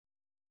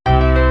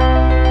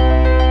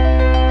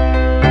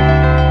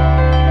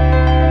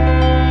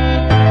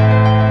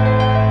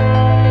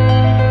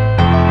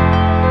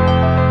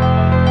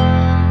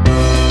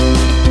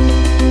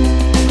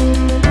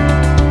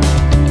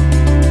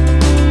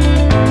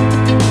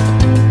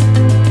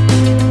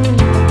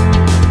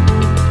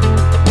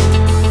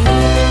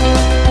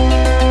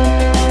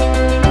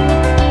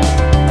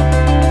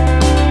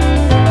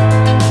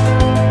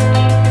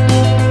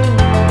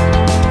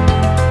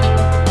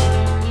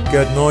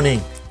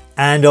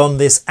And on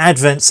this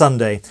Advent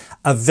Sunday,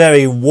 a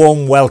very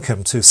warm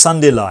welcome to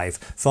Sunday Live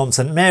from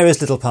St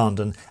Mary's Little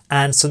Pardon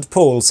and St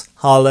Paul's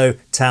Harlow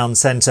Town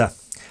Centre.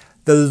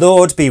 The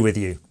Lord be with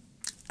you,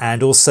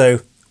 and also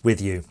with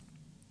you.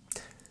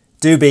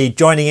 Do be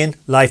joining in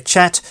live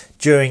chat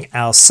during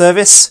our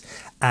service,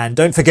 and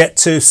don't forget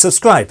to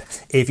subscribe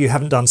if you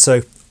haven't done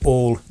so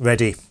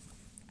already.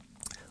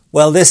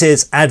 Well, this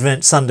is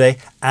Advent Sunday,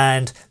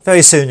 and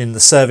very soon in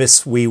the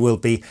service we will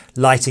be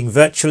lighting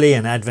virtually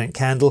an Advent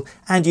candle,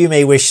 and you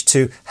may wish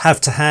to have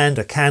to hand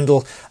a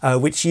candle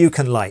which you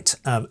can light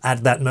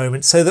at that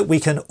moment, so that we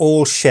can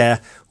all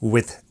share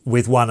with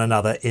one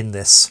another in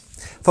this.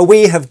 For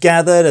we have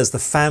gathered as the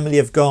family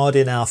of God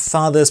in our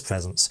Father's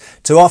presence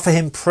to offer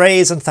him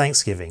praise and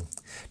thanksgiving,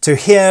 to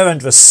hear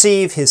and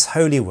receive his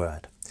holy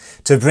word,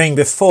 to bring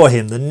before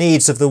him the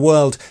needs of the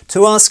world,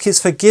 to ask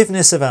his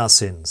forgiveness of our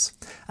sins,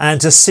 and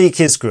to seek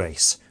his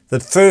grace,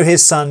 that through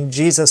his Son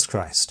Jesus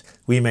Christ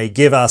we may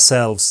give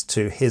ourselves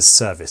to his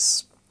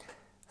service.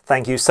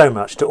 Thank you so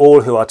much to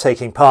all who are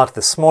taking part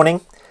this morning,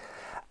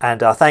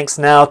 and our thanks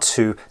now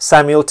to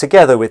Samuel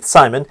together with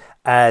Simon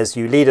as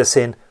you lead us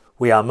in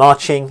We Are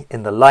Marching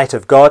in the Light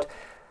of God.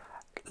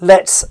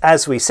 Let's,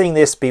 as we sing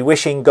this, be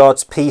wishing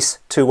God's peace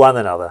to one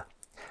another.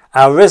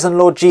 Our risen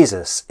Lord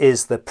Jesus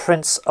is the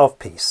Prince of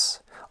Peace.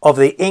 Of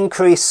the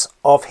increase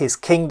of his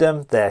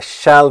kingdom there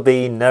shall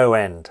be no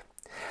end.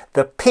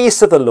 The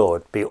peace of the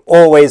Lord be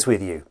always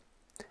with you,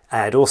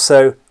 and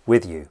also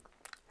with you.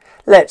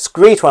 Let's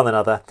greet one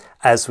another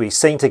as we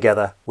sing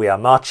together, We Are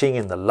Marching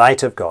in the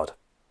Light of God.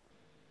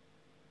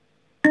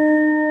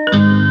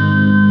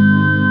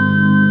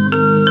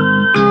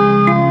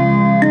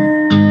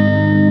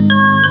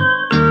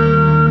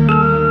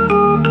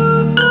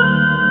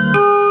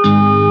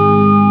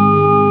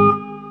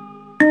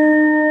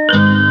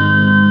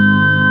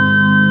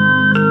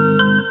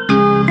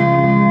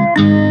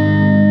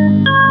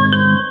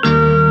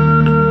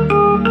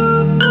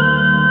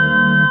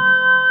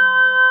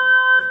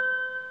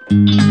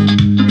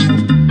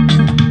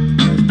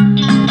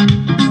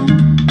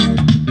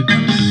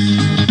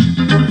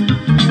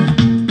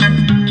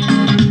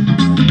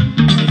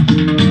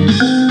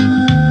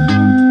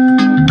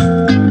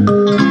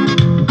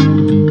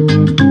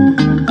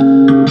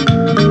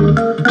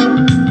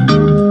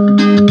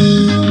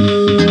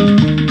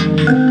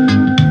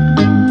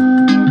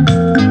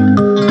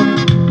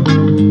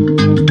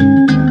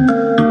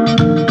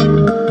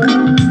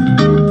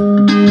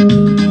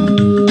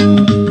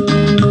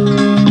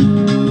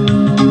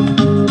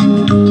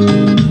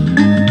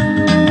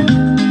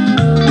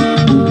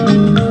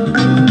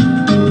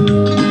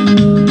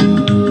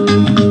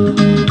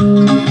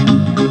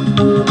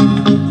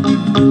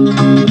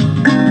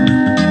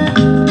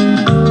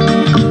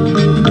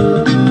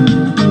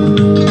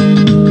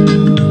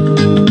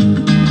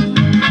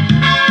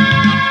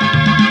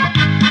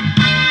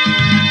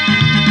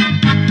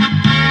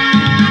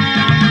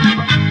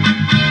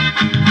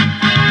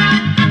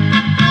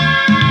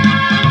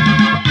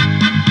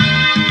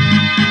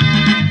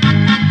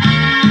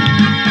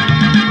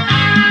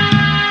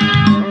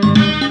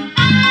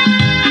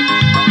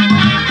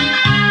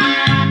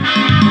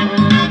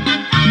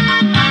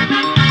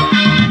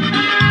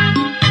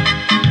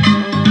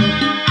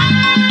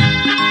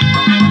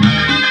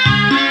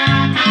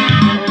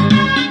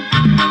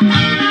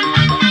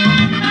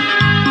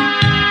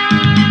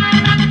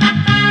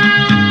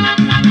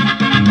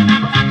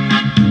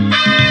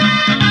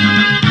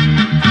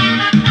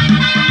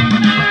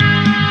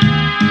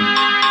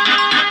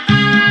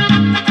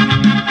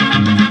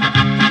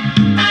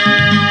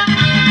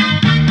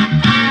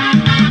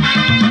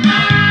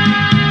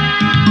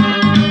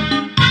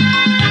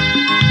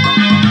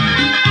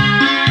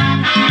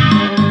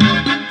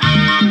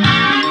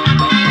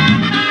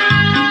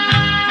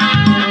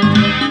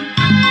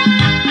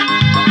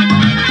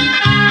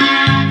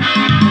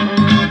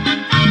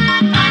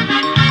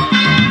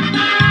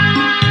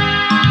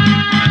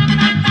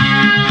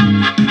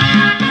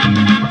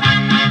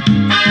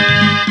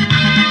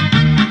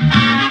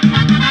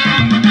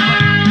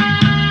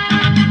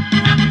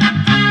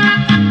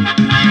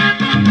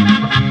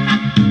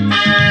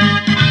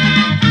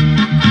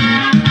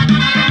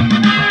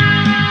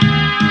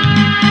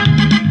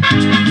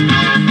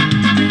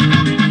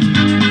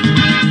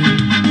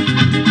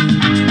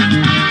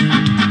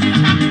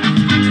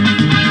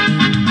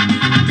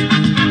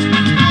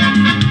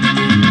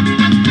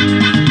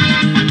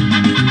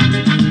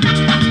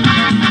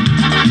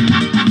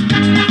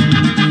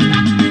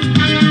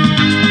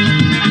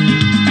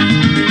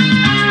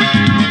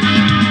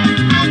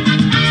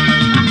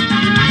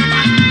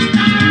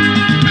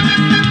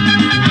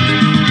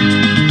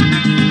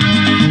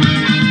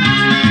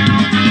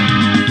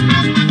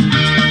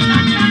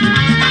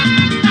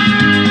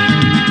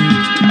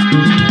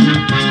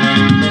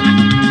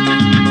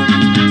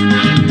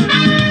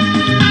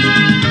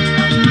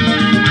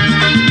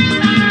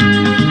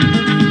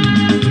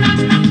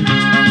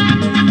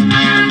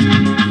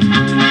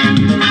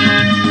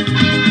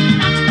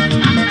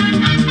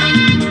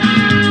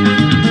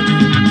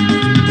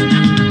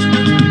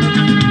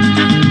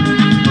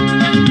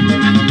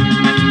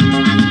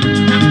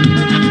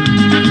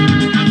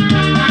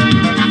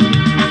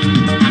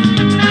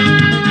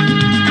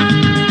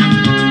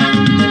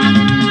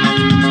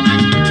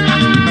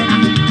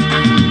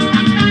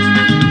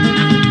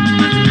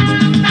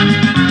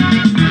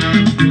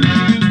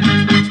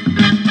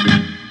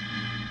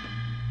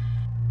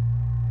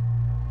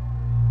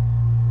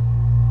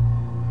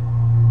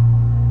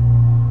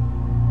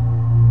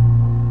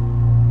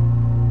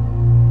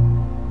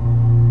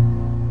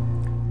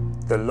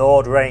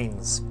 Lord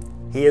reigns.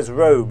 He is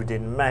robed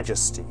in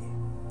majesty.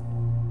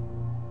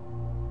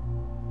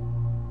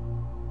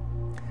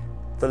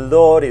 The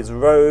Lord is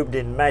robed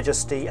in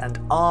majesty and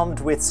armed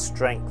with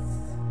strength.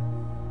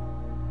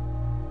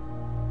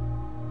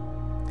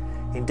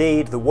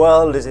 Indeed, the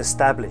world is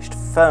established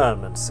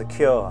firm and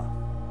secure.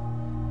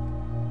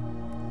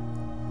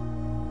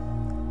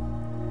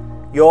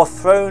 Your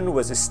throne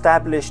was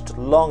established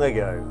long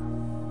ago.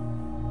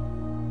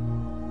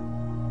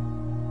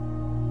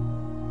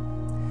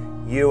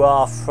 You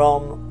are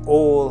from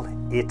all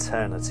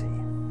eternity.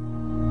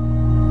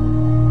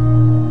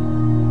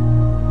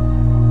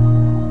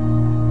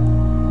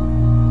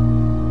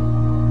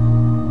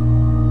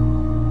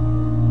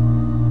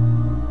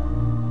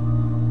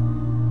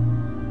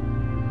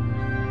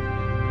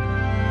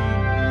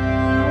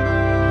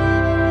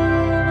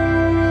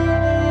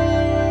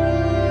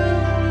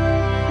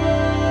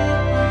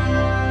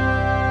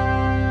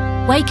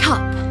 Wake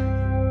up!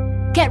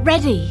 Get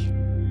ready!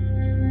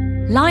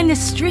 Line the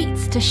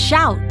streets to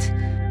shout!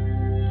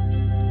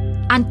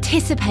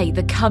 Anticipate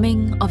the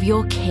coming of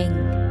your King.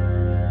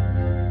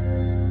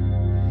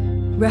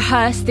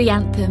 Rehearse the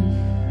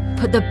anthem,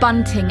 put the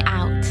bunting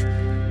out,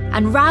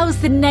 and rouse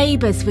the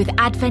neighbours with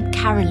Advent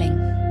carolling.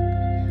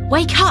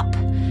 Wake up!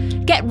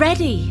 Get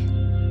ready!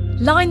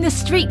 Line the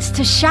streets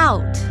to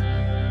shout!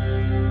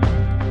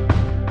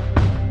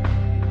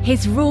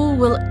 His rule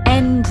will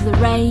end the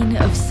reign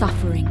of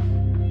suffering.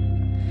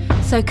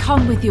 So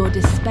come with your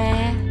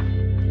despair,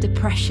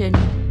 depression,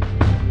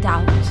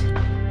 doubt.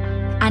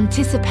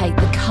 Anticipate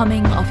the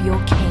coming of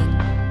your King.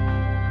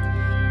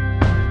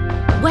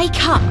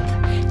 Wake up!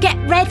 Get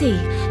ready!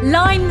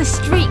 Line the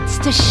streets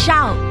to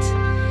shout!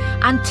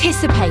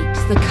 Anticipate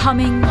the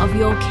coming of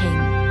your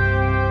King.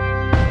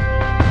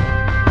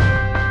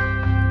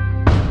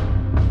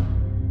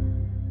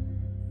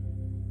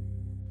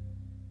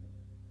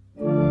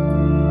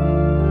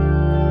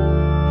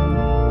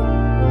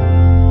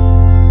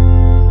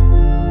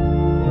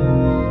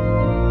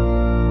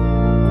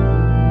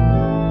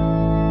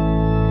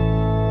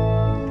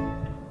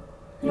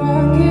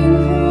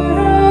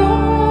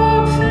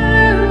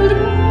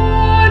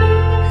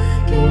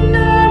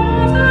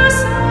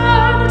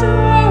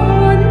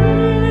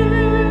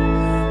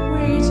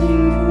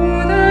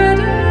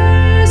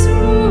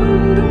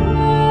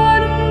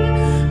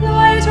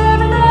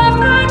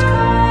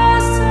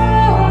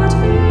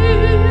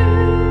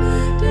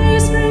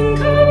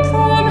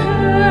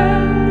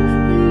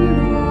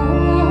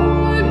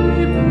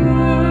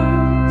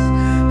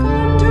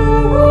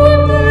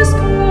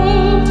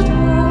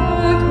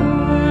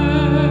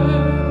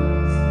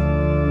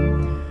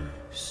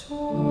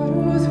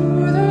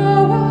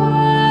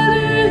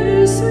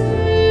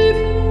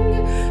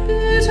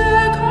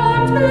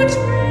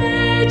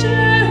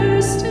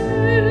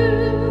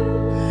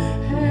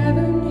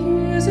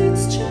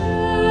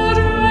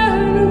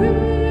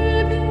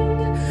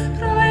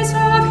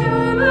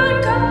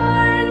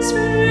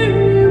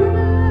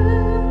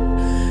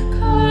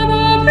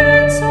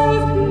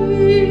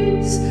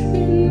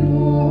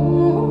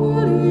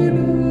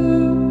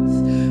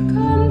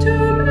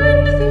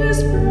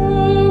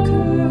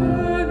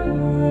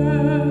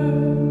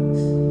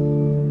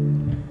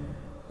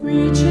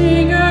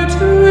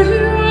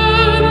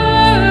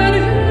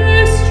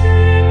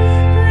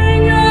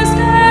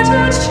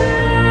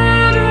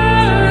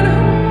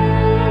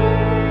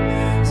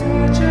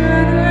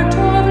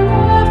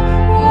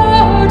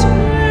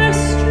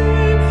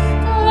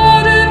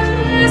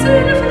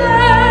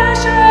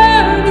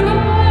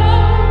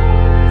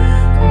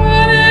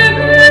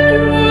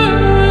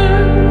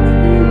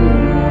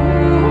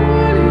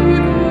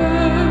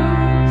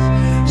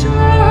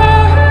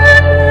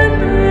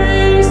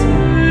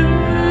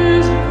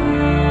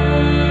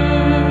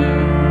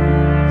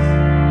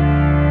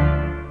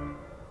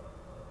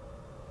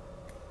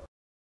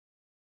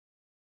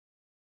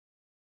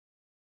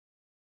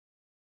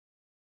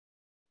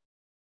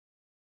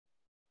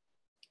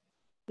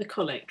 The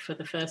Collect for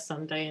the first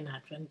Sunday in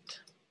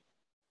Advent.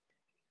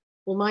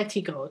 Almighty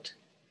God,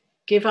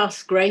 give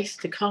us grace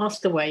to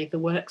cast away the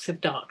works of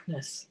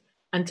darkness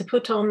and to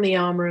put on the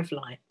armour of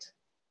light.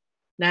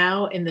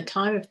 Now, in the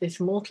time of this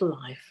mortal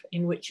life,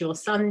 in which your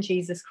Son,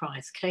 Jesus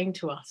Christ, came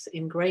to us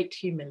in great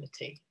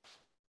humility,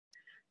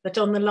 that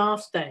on the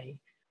last day,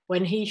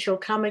 when he shall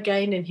come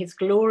again in his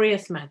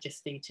glorious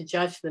majesty to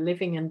judge the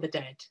living and the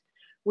dead,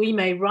 we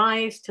may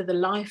rise to the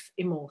life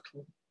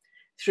immortal,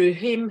 through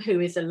him who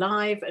is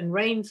alive and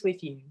reigns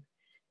with you,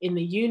 in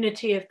the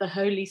unity of the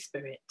Holy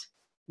Spirit,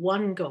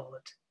 one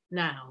God,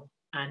 now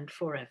and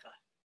forever.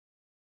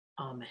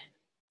 Amen.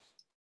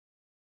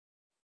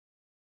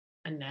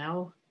 And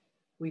now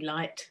we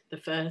light the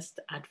first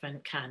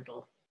Advent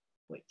candle,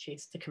 which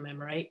is to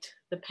commemorate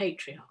the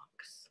patriarchs.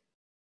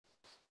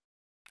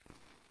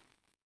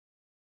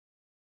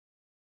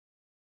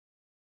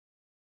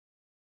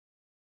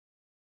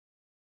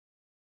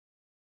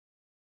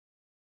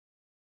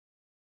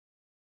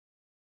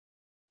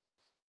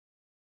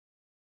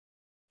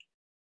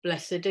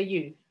 Blessed are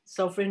you,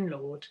 sovereign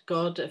Lord,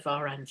 God of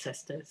our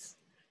ancestors.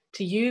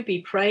 To you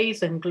be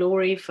praise and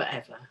glory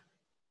forever.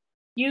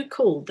 You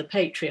called the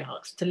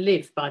patriarchs to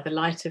live by the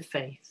light of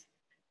faith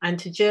and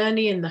to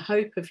journey in the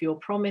hope of your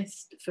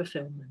promised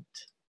fulfillment.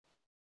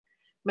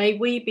 May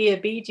we be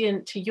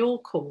obedient to your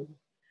call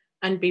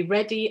and be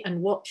ready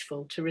and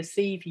watchful to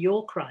receive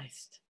your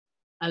Christ,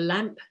 a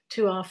lamp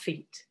to our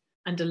feet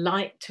and a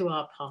light to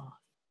our path.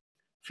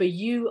 For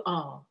you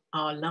are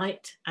our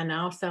light and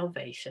our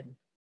salvation.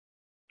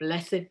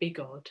 Blessed be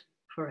God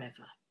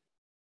forever.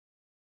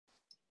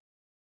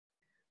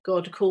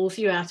 God calls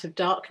you out of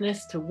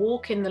darkness to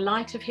walk in the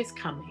light of his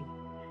coming.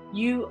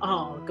 You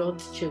are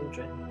God's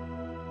children.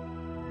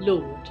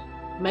 Lord,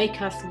 make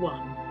us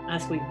one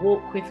as we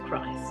walk with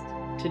Christ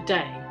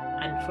today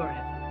and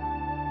forever.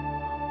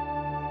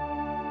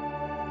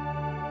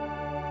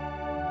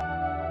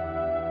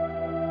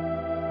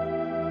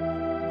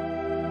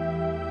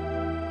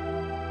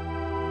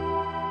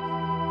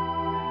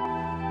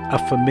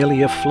 A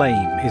familiar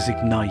flame is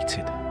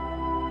ignited,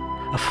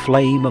 a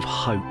flame of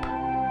hope,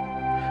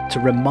 to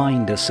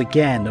remind us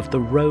again of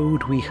the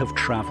road we have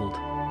travelled.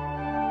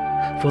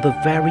 For the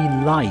very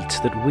light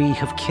that we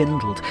have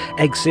kindled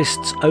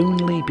exists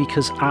only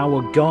because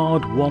our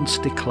God once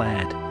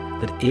declared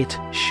that it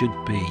should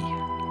be.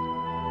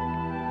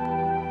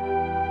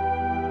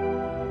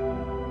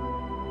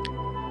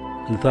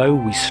 And though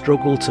we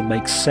struggle to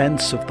make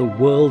sense of the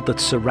world that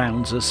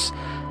surrounds us,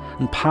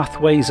 and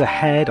pathways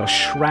ahead are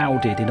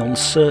shrouded in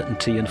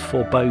uncertainty and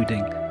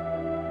foreboding,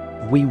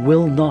 we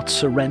will not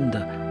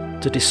surrender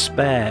to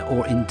despair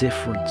or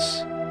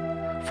indifference,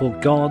 for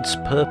God's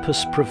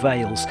purpose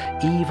prevails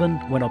even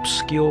when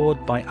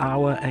obscured by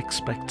our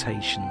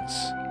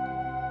expectations.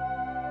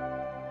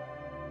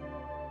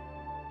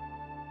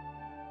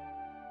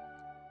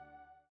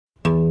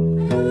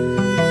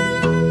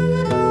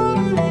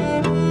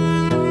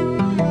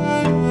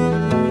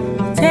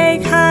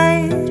 Take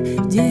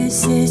heart, dear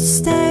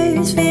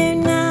sisters, fear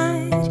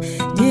not,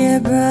 dear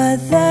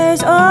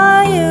brothers,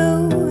 all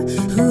you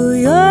who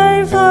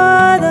yearn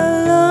for the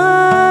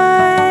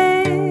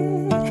Lord.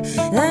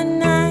 The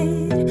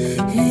night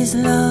is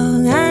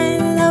long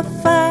and the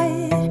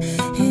fight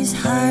is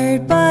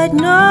hard, but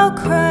no,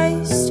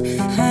 Christ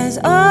has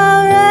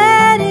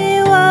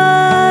already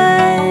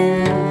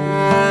won.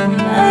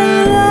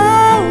 And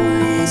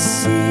though we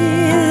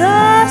see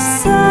the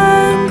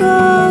sun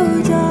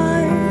go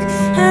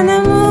dark and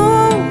the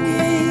moon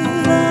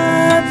give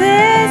up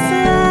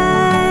its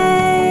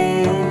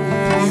light,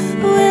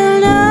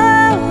 we'll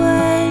know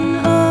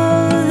when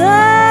all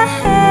the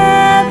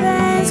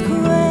heavens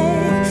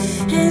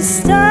quake and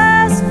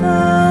stars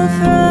fall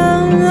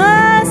from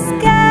the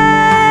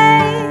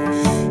sky.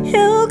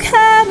 You'll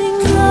come in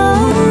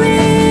glory,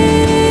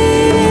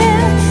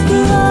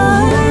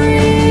 glory,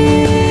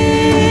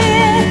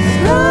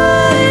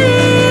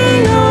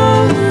 riding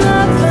on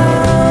the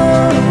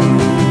clouds.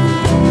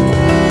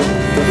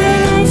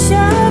 And I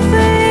shall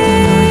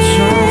free,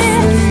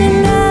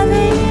 and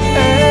every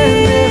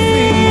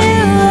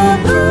will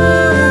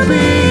bow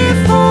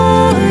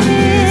before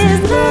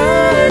his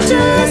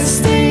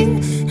majesty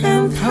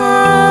and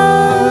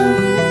power.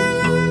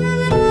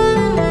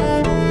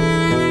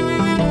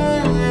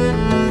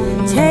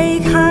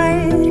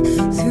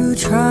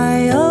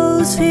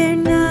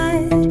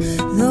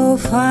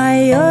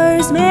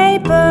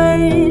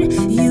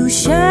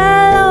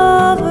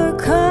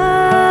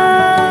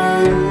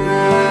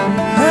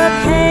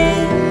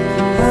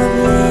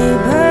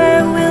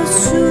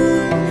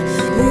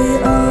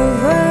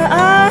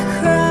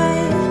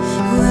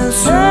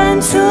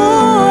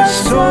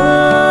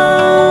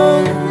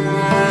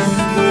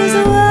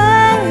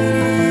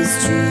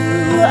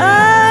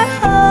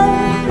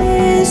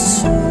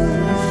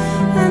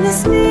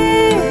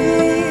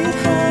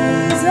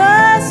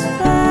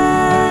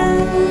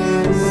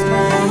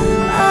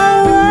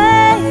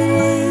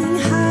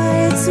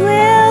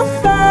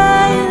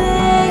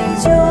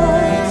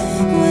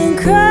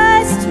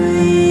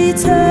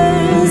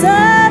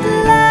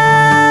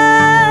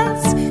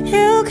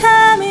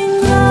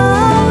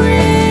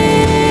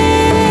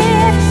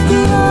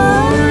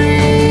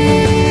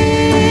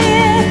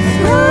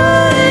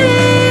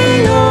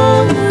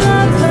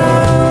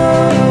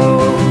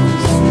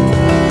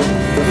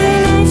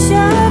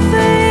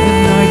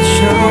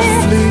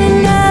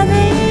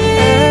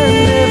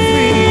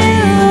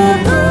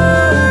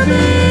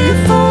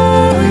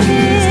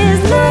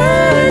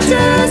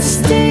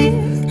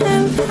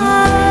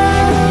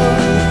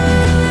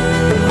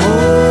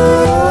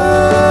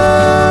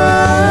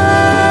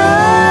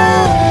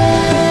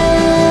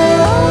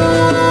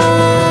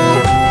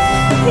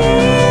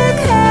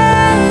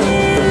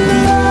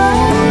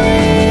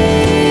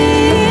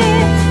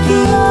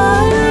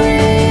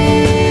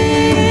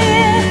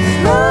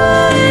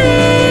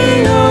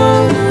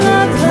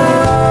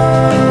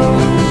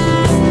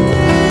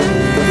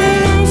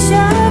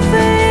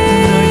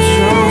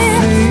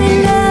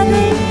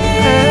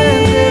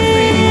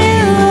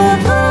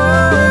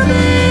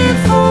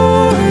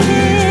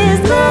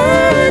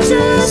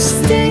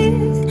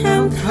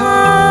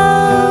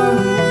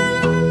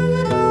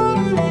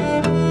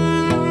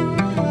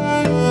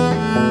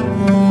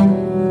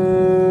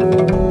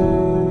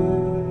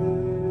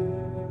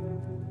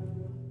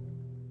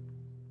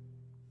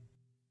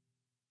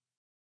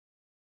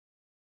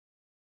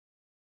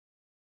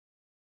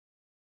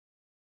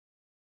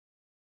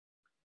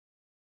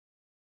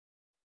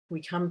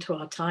 we come to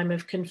our time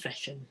of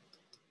confession.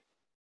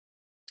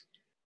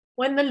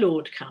 When the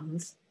Lord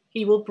comes,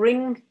 he will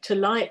bring to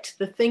light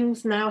the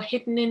things now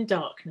hidden in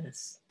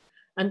darkness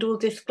and will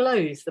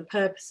disclose the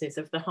purposes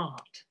of the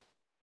heart.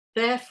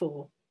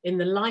 Therefore, in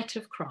the light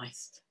of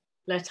Christ,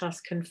 let us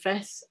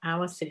confess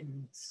our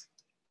sins.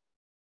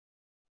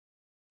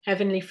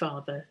 Heavenly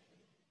Father,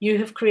 you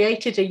have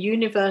created a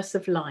universe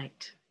of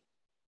light.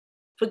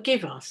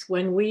 Forgive us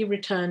when we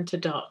return to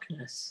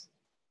darkness.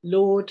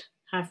 Lord,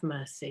 have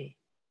mercy.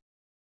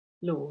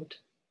 Lord,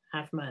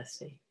 have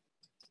mercy.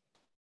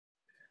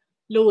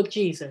 Lord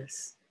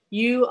Jesus,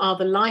 you are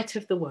the light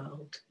of the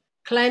world.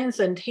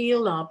 Cleanse and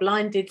heal our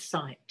blinded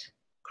sight.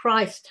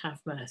 Christ, have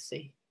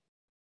mercy.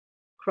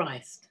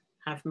 Christ,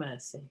 have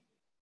mercy.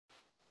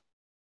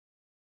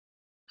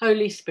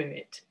 Holy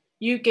Spirit,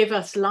 you give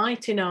us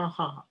light in our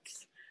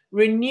hearts.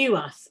 Renew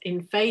us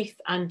in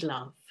faith and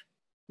love.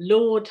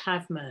 Lord,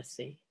 have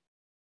mercy.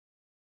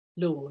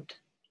 Lord,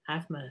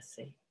 have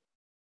mercy.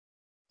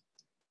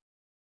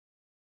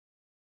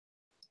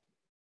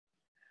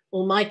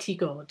 Almighty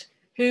God,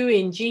 who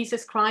in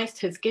Jesus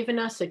Christ has given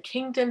us a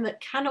kingdom that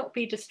cannot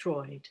be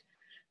destroyed,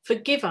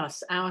 forgive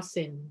us our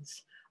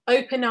sins,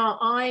 open our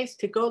eyes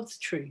to God's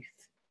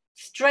truth,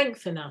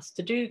 strengthen us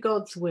to do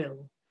God's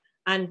will,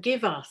 and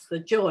give us the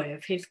joy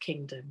of his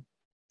kingdom,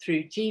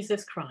 through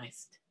Jesus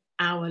Christ,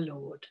 our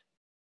Lord.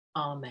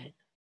 Amen.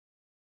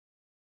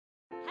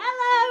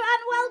 Hello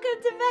and welcome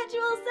to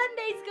Virtual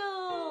Sunday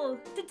School!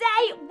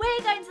 Today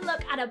we're going to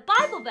look at a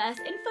Bible verse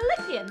in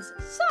Philippians.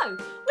 So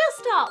we'll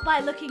start by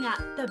looking at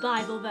the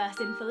Bible verse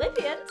in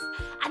Philippians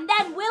and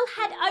then we'll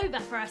head over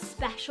for a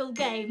special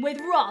game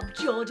with Rob,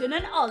 Jordan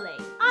and Ollie.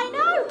 I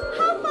know,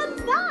 how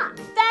fun's that?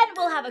 Then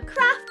we'll have a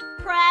craft,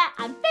 prayer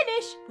and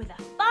finish with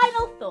a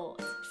final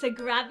thought. So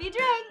grab your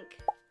drink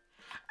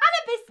and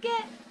a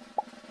biscuit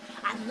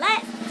and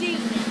let's do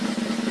this.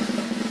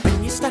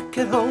 When you're stuck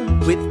at home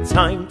with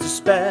time to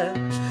spare,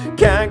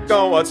 can't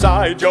go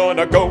outside, you're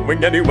not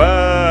going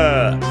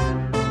anywhere.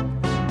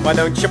 Why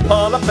don't you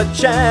pull up a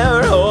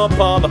chair or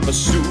pull up a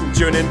stool,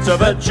 tune into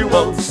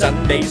Virtual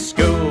Sunday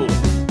School.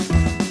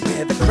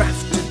 With a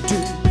craft to do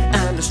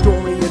and a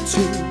story or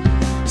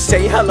two.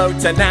 Say hello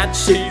to Nat,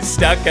 she's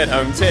stuck at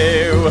home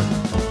too.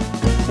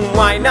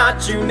 Why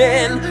not tune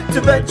in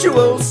to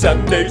Virtual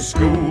Sunday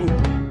School?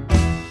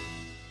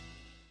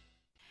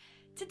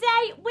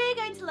 Today we're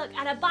going to look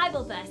at a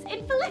Bible verse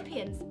in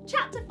Philippians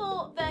chapter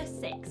 4 verse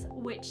 6,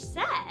 which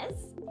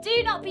says,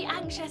 "Do not be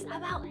anxious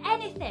about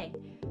anything,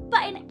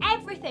 but in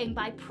everything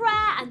by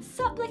prayer and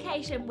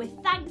supplication with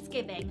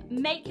thanksgiving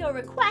make your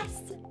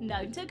requests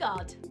known to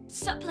God."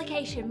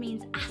 Supplication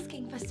means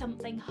asking for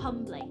something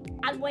humbly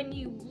and when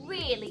you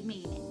really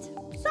mean it.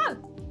 So,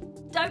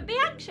 don't be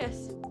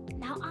anxious.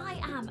 Now I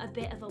am a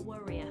bit of a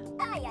worrier.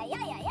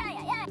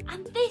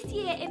 And this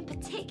year in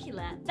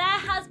particular, there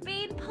has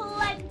been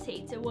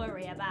plenty to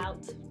worry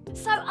about.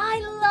 So I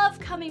love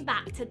coming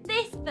back to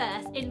this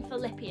verse in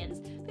Philippians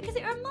because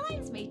it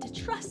reminds me to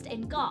trust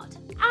in God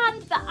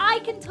and that I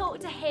can talk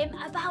to him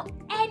about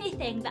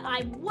anything that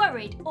I'm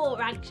worried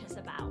or anxious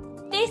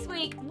about. This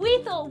week, we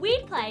thought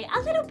we'd play a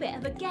little bit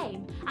of a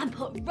game and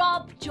put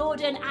Rob,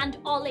 Jordan and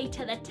Ollie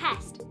to the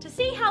test to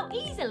see how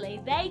easily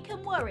they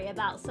can worry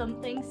about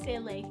something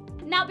silly.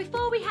 Now,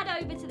 before we head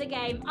over to the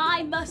game,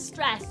 I must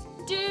stress,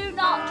 do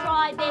not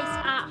try this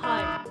at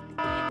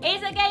home.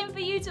 It's a game for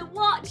you to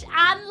watch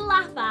and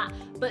laugh at,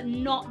 but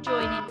not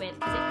join in with,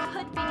 because it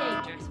could be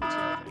dangerous for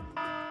children.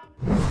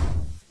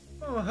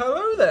 Oh,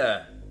 hello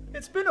there.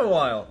 It's been a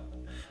while.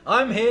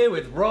 I'm here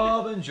with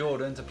Rob and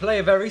Jordan to play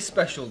a very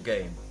special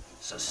game.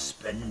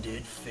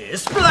 Suspended Fear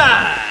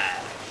Splash!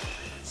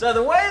 So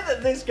the way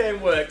that this game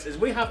works is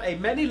we have a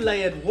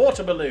many-layered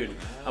water balloon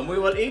and we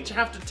will each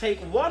have to take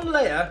one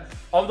layer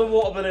of the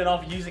water balloon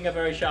off using a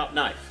very sharp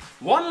knife.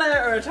 One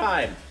layer at a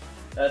time.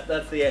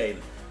 That's the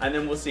aim. And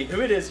then we'll see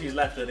who it is who's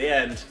left at the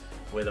end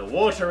with a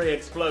watery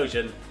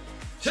explosion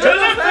to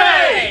the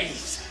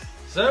face!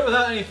 So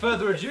without any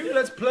further ado,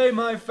 let's play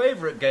my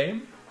favourite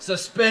game,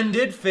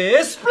 Suspended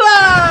Fear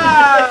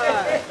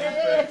Splash!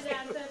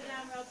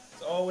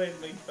 It's always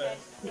me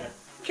first. Yeah.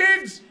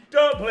 Kids,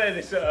 don't play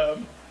this at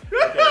home.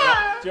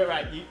 Okay,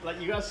 right,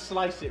 you gotta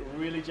slice it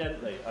really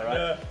gently, alright?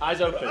 Yeah.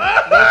 Eyes open.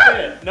 No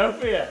fear, no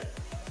fear.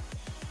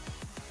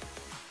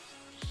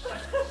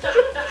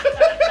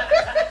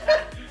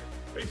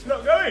 It's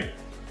not going.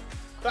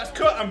 That's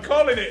cut, I'm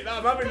calling it.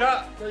 I'm having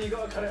that. No, you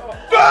gotta cut it off.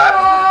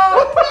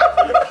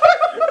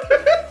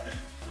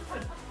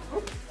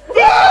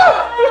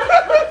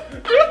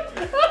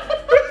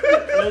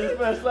 There's the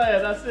first layer,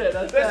 that's it,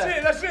 that's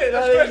it. That's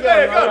first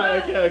layer, go.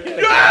 Right, okay.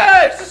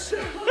 Yes!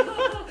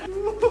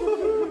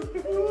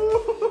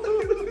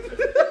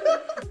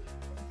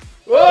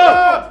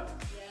 Whoa!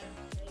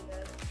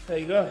 There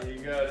you go. There you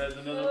go, there's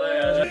another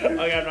layer.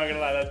 Okay, I'm not gonna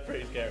lie, that's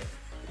pretty scary.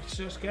 It's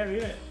so scary,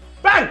 isn't it?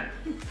 Bang!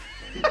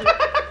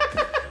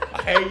 I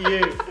hate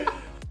you.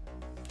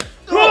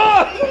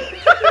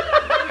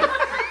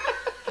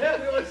 Yeah,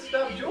 we always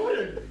stab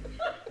Jordan.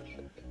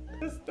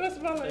 That's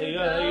my There you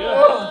go, there you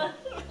go.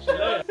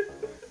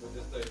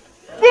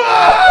 Whoa!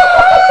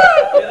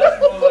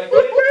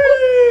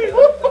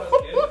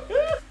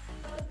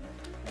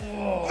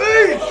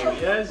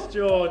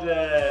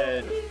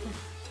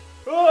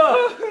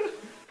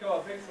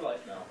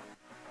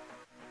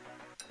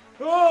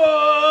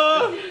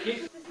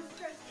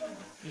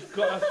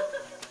 got a...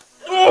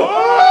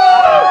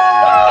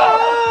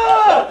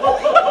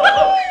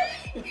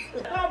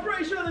 I'm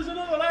pretty sure there's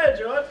another layer,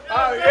 George.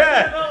 Oh,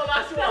 yeah. Oh,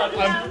 that's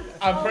one.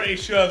 I'm pretty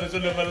sure there's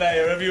another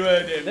layer. Have you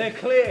heard him? They're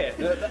clear.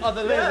 The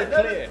other layers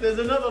are clear. There's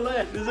another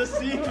layer. There's a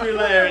see-through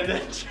layer in there,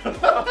 George.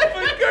 For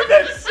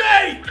goodness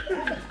sake!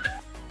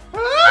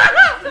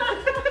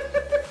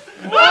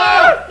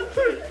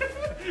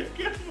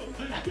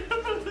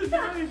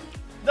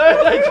 No,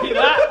 don't do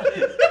that.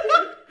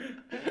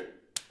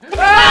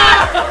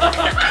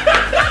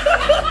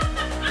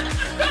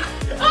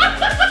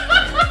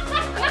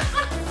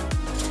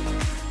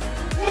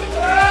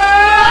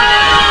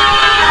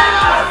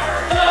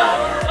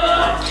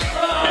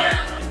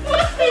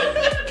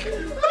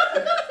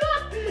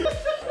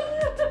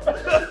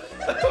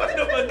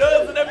 My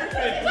nose and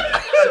everything.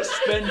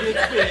 Suspended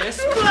fear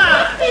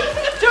splash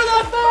to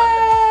the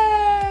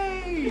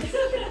face.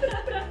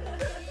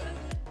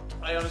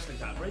 I honestly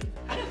can't breathe.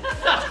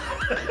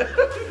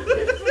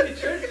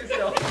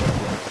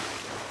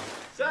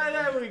 So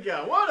there we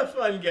go. What a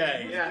fun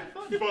game. Yeah,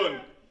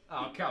 fun.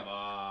 Oh, come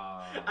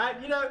on.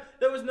 And you know,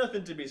 there was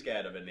nothing to be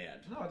scared of in the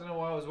end. No, I don't know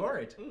why I was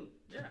worried.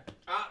 Yeah.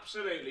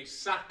 Absolutely,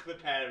 sack the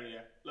pair of you.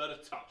 Let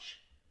it touch.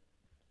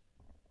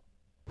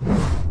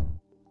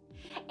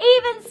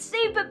 Even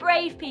super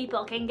brave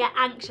people can get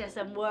anxious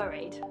and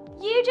worried.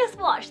 You just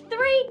watched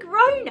 3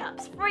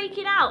 grown-ups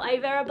freaking out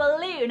over a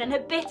balloon and a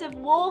bit of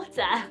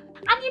water.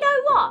 And you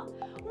know what?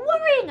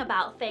 Worrying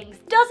about things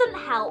doesn't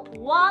help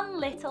one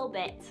little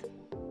bit.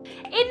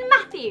 In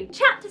Matthew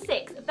chapter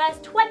 6 verse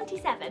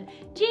 27,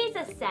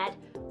 Jesus said,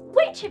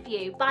 "Which of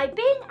you, by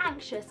being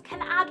anxious,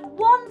 can add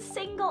 1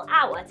 single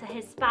hour to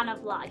his span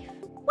of life?"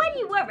 When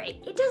you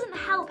worry, it doesn't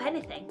help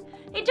anything.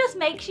 It just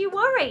makes you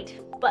worried.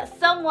 But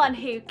someone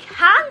who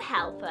can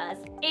help us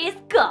is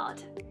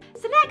God.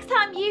 So next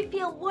time you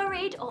feel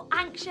worried or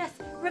anxious,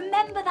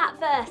 remember that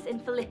verse in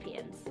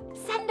Philippians.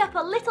 Send up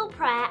a little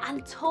prayer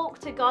and talk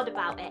to God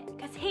about it,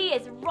 because He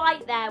is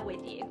right there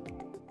with you.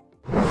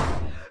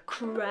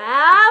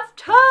 Craft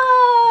time!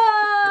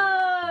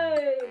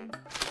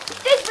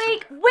 This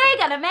week we're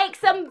gonna make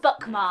some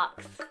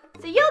bookmarks.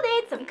 So you'll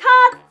need some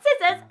cards,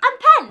 scissors and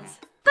pens.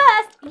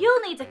 First,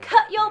 you'll need to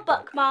cut your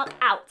bookmark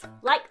out,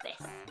 like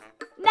this.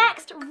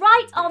 Next,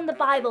 write on the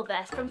Bible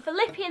verse from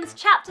Philippians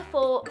chapter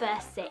 4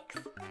 verse 6.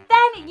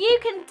 Then you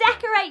can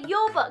decorate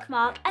your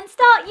bookmark and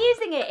start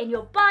using it in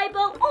your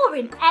Bible or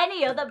in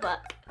any other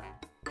book.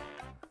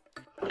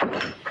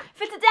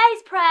 For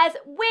today's prayers,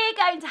 we're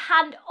going to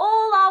hand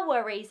all our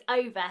worries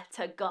over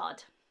to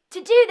God. To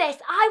do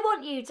this, I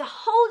want you to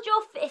hold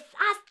your fists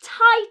as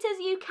tight as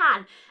you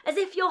can, as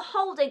if you're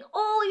holding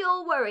all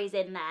your worries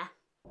in there.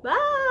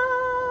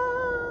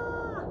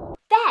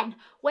 Then,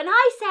 when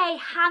I say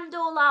hand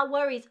all our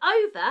worries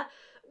over,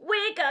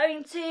 we're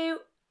going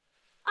to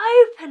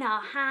open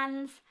our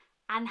hands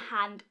and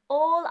hand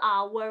all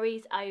our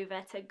worries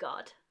over to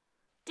God.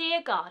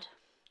 Dear God,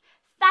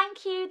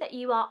 thank you that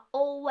you are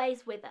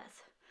always with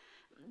us.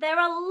 There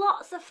are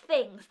lots of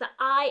things that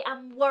I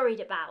am worried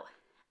about,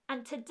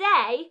 and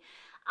today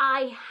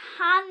I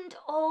hand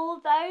all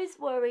those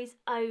worries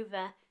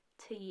over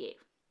to you.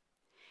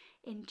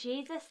 In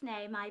Jesus'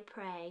 name I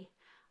pray,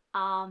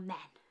 Amen.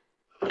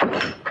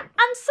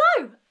 And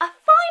so, a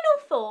final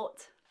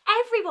thought.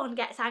 Everyone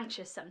gets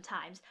anxious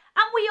sometimes,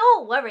 and we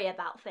all worry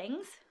about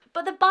things.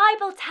 But the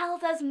Bible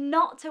tells us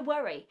not to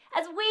worry,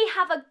 as we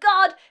have a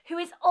God who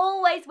is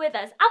always with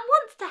us and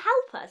wants to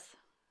help us.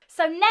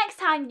 So next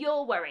time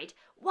you're worried,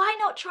 why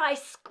not try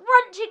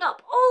scrunching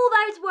up all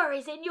those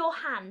worries in your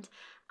hand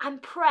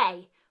and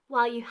pray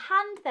while you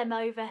hand them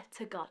over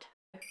to God.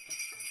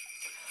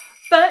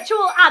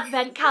 Virtual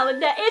Advent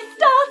Calendar is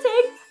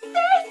starting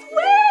this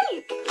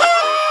week!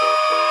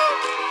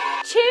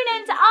 Tune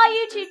in to our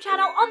YouTube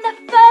channel on the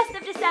 1st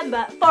of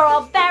December for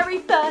our very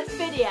first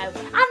video,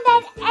 and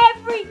then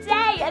every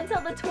day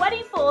until the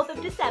 24th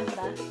of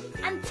December.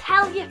 And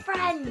tell your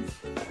friends.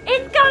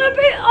 It's gonna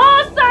be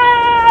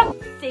awesome!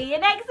 See you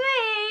next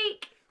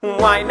week!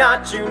 Why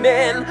not tune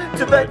in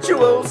to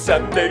Virtual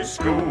Sunday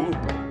School?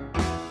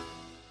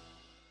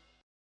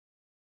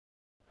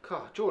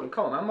 God, Jordan,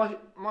 come on, man.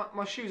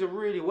 My shoes are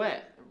really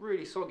wet,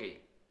 really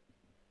soggy.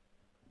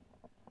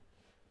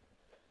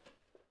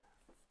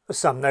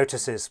 Some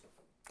notices.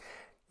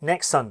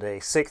 Next Sunday,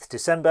 6th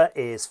December,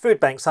 is Food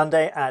Bank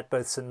Sunday at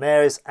both St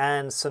Mary's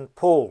and St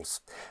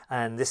Paul's.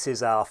 And this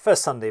is our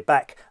first Sunday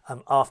back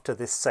after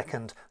this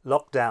second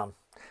lockdown.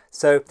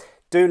 So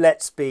do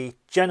let's be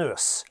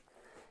generous.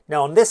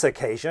 Now on this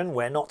occasion,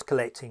 we're not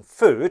collecting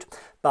food,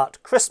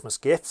 but Christmas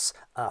gifts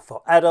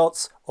for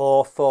adults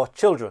or for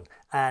children.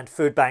 And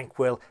Food Bank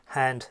will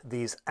hand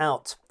these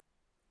out.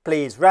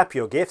 Please wrap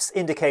your gifts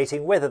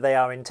indicating whether they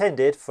are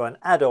intended for an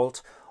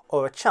adult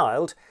or a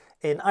child,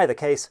 in either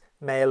case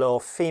male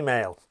or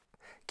female.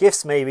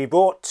 Gifts may be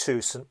brought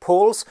to St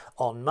Paul's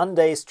on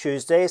Mondays,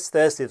 Tuesdays,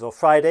 Thursdays or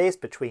Fridays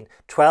between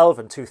 12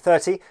 and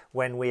 2:30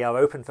 when we are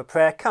open for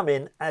prayer. Come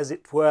in as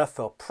it were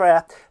for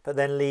prayer, but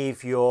then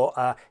leave your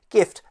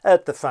gift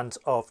at the front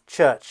of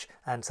church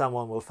and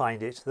someone will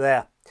find it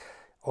there.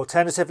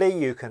 Alternatively,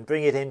 you can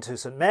bring it into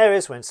St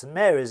Mary's when St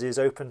Mary's is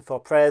open for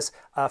prayers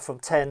from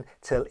 10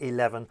 till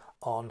 11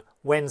 on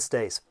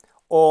Wednesdays.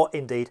 Or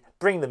indeed,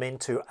 bring them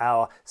into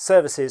our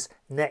services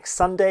next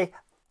Sunday,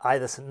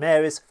 either St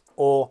Mary's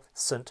or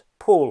St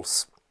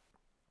Paul's.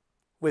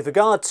 With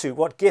regard to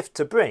what gift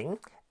to bring,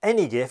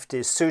 any gift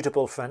is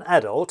suitable for an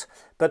adult,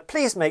 but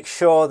please make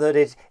sure that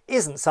it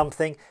isn't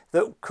something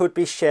that could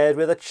be shared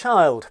with a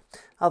child.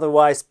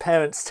 Otherwise,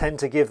 parents tend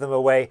to give them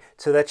away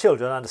to their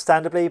children,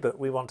 understandably, but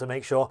we want to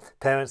make sure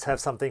parents have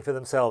something for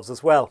themselves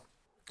as well.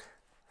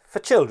 For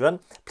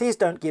children, please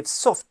don't give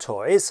soft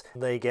toys.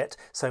 They get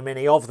so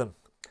many of them.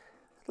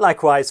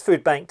 Likewise,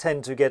 Food Bank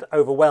tend to get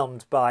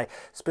overwhelmed by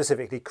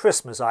specifically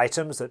Christmas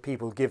items that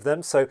people give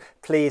them, so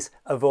please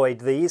avoid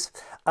these.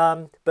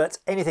 But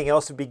anything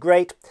else would be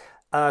great.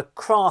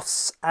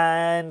 Crafts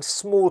and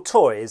small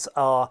toys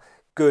are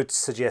good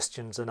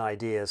suggestions and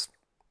ideas.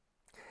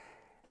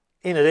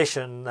 In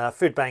addition,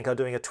 Food Bank are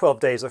doing a 12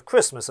 Days of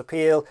Christmas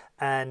appeal,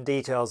 and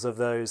details of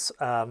those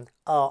are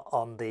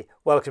on the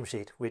welcome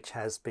sheet which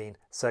has been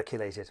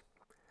circulated.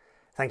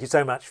 Thank you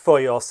so much for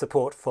your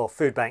support for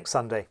Food Bank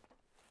Sunday.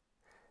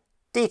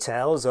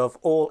 Details of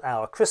all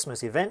our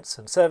Christmas events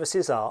and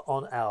services are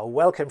on our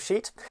welcome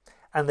sheet,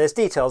 and there's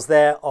details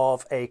there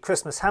of a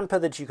Christmas hamper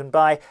that you can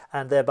buy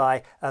and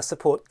thereby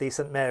support the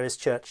St Mary's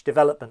Church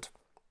development.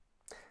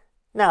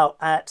 Now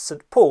at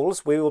St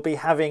Paul's we will be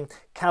having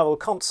carol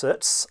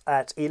concerts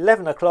at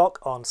 11 o'clock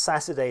on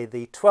Saturday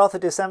the 12th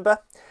of December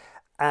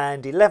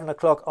and 11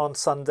 o'clock on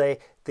Sunday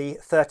the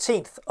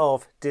 13th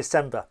of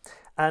December.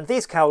 And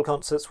these carol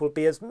concerts will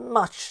be as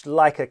much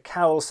like a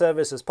carol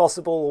service as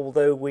possible,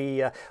 although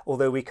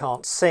we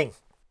can't sing.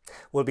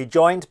 We'll be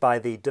joined by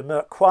the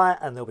Demurk Choir,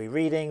 and there'll be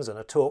readings and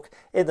a talk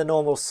in the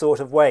normal sort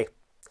of way.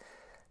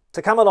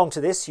 To come along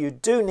to this, you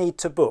do need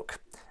to book,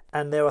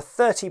 and there are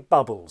 30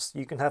 bubbles.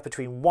 You can have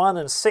between 1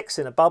 and 6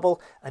 in a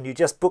bubble, and you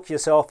just book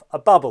yourself a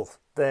bubble.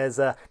 There's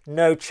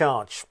no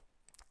charge.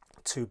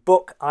 To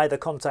book, either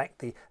contact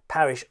the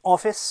parish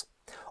office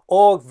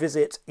or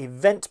visit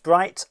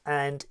Eventbrite,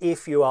 and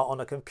if you are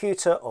on a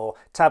computer or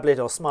tablet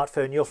or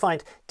smartphone, you'll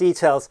find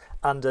details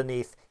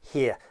underneath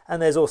here,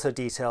 and there's also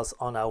details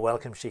on our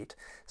welcome sheet.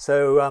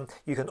 So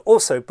you can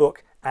also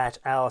book at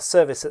our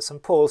service at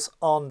St Paul's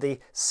on the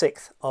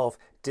 6th of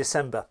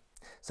December.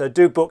 So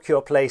do book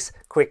your place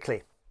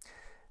quickly.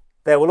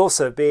 There will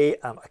also be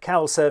a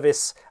carol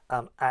service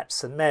at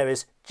St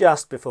Mary's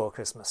just before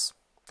Christmas.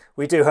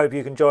 We do hope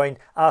you can join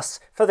us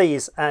for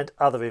these and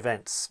other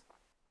events.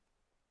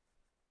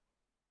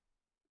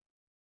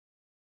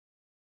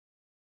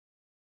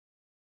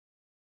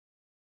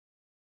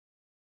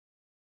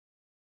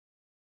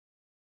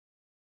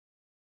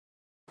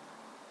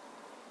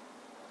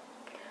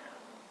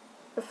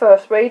 The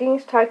first reading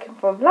is taken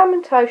from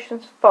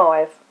Lamentations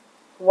 5,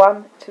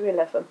 1 to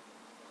 11.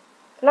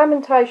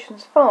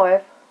 Lamentations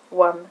 5,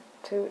 1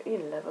 to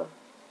 11.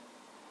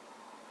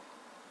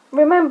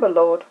 Remember,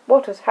 Lord,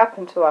 what has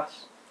happened to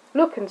us.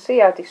 Look and see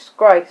our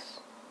disgrace.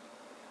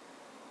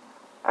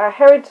 Our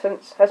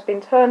inheritance has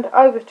been turned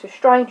over to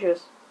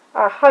strangers,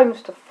 our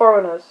homes to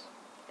foreigners.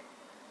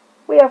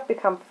 We have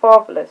become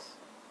fatherless,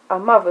 our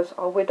mothers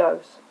are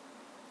widows.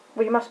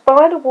 We must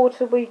buy the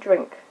water we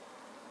drink.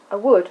 A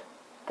wood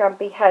can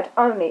be had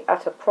only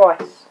at a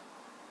price.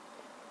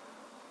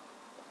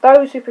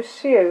 Those who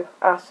pursue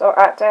us are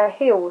at our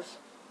heels.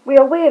 We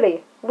are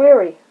weary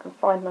and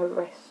find no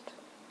rest.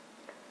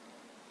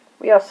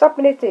 We are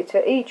submitted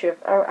to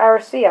Egypt and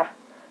Arisia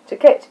to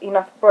get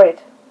enough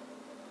bread.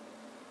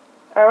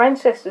 Our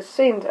ancestors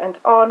sinned and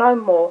are no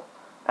more,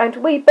 and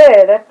we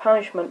bear their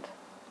punishment.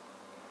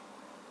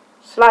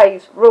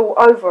 Slaves rule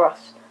over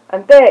us,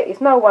 and there is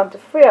no one to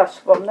free us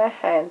from their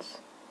hands.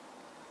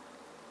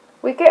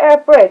 We get our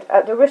bread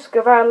at the risk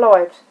of our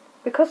lives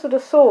because of the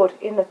sword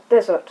in the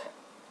desert.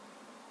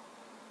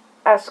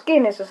 Our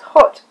skin is as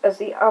hot as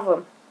the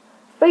oven,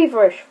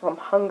 feverish from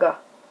hunger.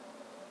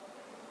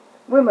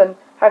 Women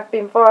have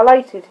been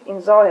violated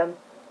in Zion,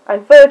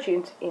 and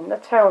virgins in the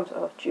towns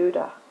of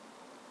Judah.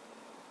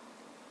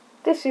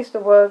 This is the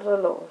word of the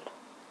Lord.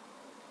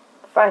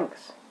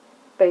 Thanks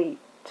be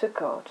to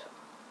God.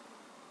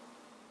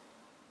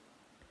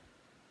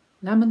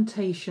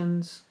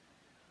 Lamentations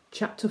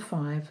chapter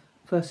 5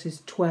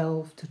 verses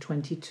 12 to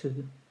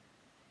 22.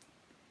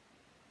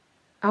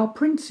 Our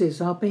princes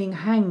are being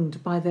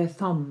hanged by their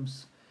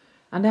thumbs,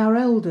 and our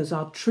elders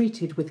are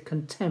treated with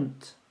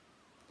contempt.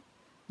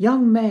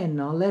 Young men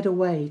are led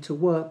away to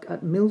work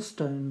at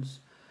millstones,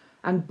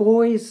 and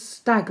boys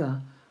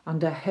stagger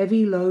under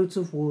heavy loads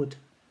of wood.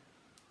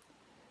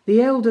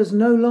 The elders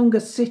no longer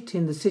sit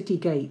in the city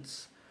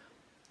gates.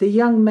 The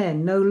young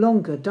men no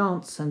longer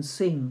dance and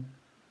sing.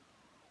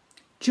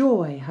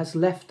 Joy has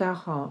left our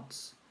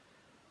hearts.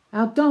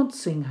 Our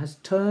dancing has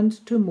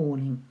turned to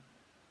mourning.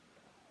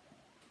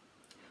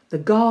 The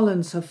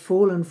garlands have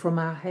fallen from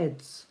our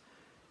heads.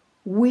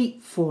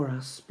 Weep for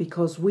us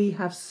because we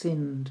have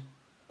sinned.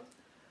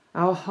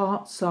 Our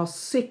hearts are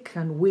sick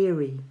and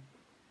weary,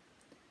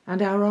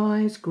 and our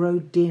eyes grow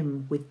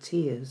dim with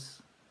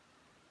tears.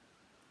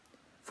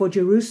 for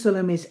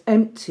Jerusalem is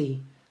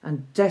empty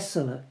and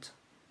desolate,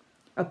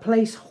 a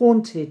place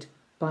haunted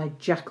by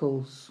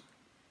jackals.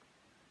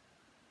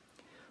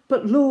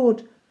 But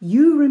Lord,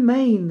 you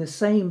remain the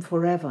same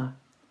forever.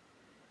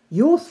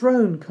 Your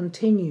throne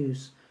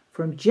continues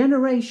from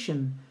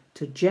generation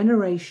to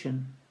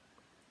generation.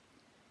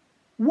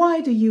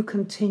 Why do you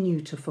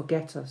continue to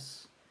forget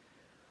us?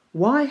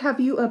 Why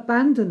have you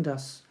abandoned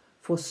us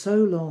for so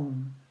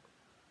long?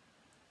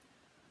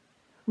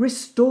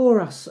 Restore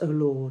us, O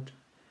Lord,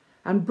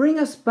 and bring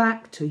us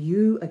back to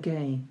you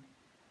again.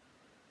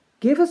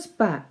 Give us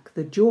back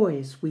the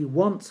joys we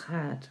once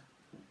had.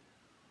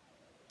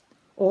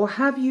 Or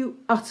have you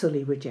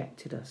utterly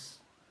rejected us?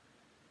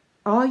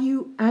 Are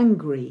you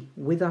angry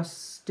with us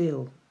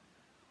still?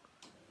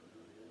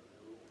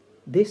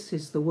 This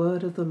is the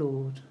word of the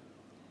Lord.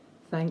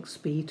 Thanks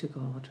be to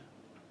God.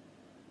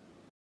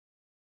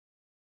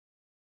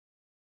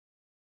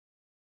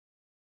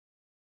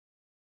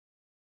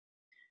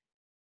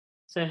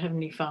 So,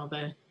 Heavenly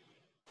Father,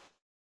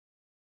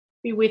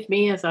 be with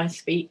me as I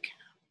speak.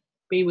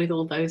 Be with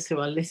all those who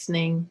are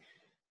listening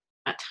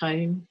at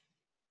home.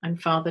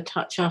 And Father,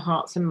 touch our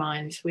hearts and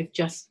minds with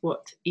just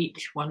what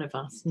each one of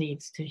us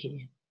needs to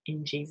hear.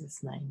 In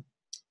Jesus' name,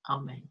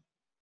 amen.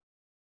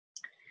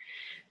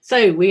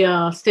 So we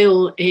are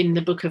still in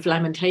the book of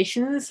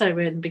Lamentations. So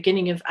we're in the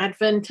beginning of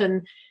Advent,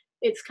 and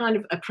it's kind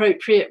of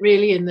appropriate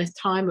really in this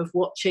time of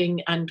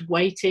watching and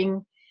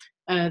waiting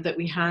that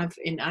we have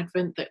in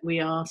Advent, that we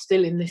are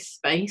still in this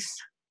space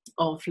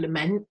of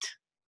lament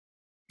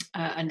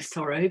and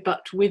sorrow,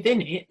 but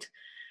within it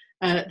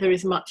there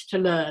is much to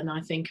learn, I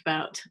think,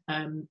 about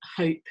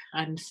hope.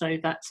 And so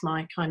that's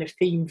my kind of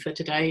theme for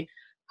today,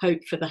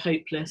 hope for the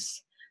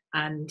hopeless.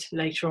 And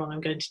later on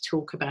I'm going to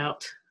talk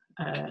about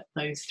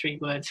those three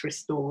words: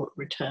 restore,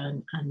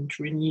 return and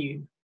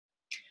renew.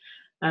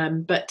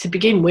 But to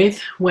begin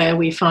with, where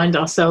we find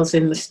ourselves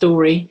in the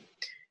story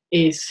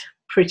is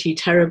pretty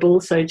terrible.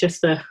 So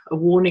just a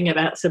warning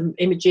about some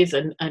images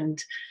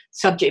and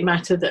subject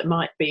matter that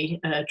might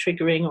be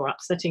triggering or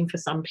upsetting for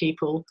some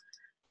people.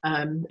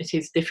 It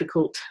is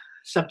difficult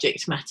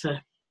subject matter.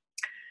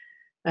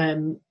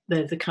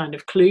 There's a kind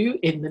of clue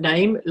in the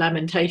name,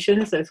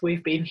 Lamentations, as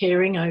we've been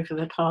hearing over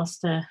the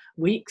past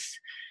weeks.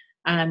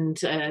 And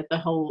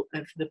the whole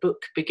of the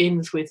book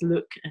begins with,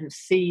 look and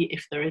see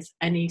if there is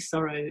any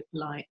sorrow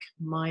like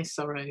my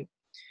sorrow.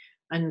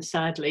 And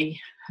sadly,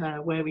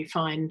 where we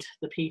find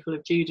the people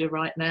of Judah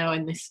right now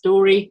in this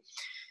story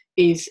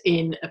is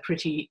in a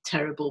pretty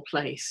terrible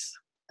place.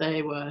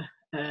 They were,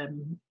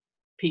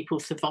 people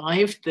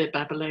survived the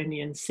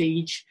Babylonian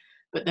siege,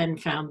 but then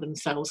found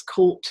themselves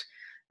caught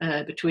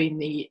between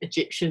the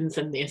Egyptians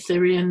and the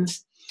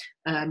Assyrians.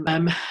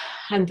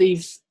 And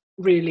these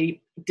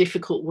really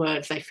difficult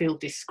words, they feel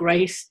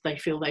disgraced, they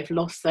feel they've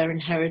lost their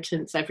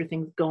inheritance,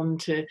 everything's gone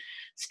to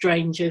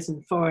strangers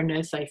and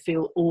foreigners, they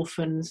feel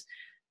orphans,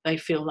 they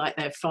feel like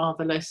they're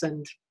fatherless,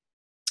 and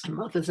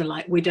mothers are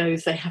like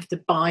widows. They have to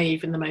buy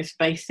even the most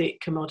basic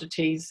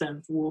commodities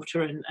of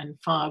water and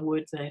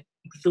firewood. They're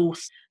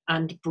exhausted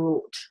and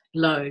brought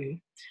low,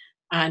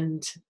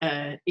 and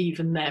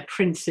even their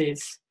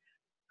princes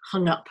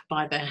hung up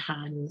by their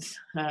hands.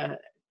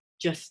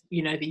 Just,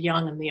 you know, the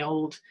young and the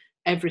old,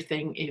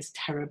 everything is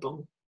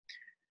terrible.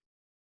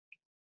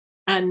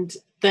 And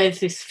there's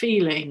this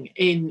feeling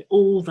in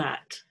all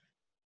that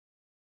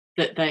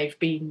they've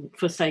been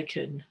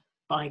forsaken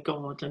by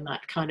God, and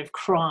that kind of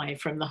cry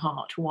from the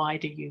heart, why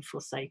do you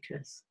forsake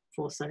us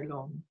for so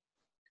long?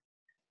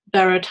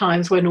 There are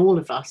times when all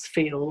of us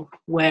feel,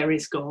 where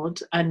is God?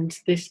 And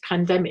this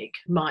pandemic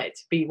might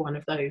be one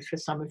of those for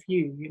some of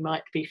you. You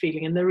might be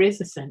feeling, and there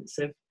is a sense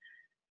of,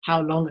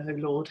 how long, oh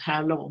Lord,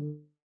 how long,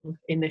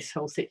 in this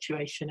whole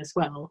situation as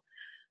well.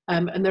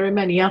 And there are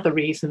many other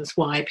reasons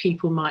why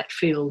people might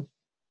feel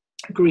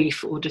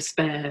grief or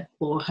despair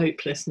or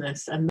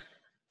hopelessness.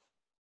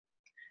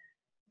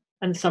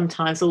 And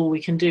sometimes all we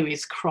can do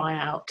is cry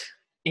out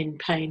in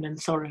pain and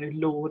sorrow,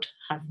 Lord,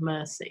 have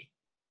mercy.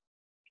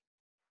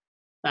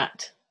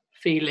 That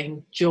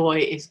feeling,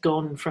 joy is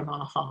gone from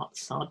our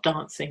hearts. Our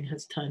dancing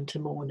has turned to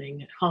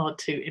mourning. Hard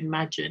to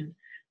imagine,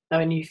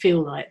 when you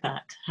feel like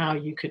that, how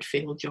you could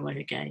feel joy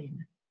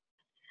again.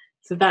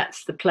 So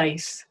that's the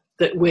place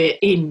that we're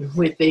in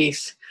with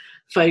these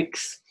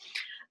folks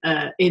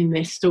in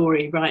this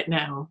story right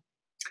now.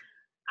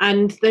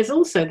 And there's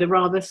also the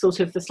rather sort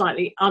of the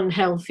slightly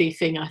unhealthy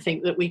thing, I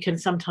think, that we can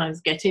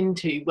sometimes get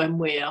into when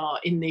we are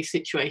in these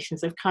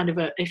situations of kind of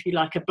a, if you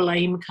like, a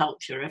blame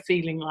culture, a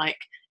feeling like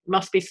it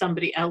must be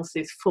somebody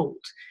else's fault.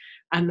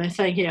 And they're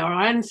saying here,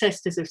 our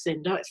ancestors have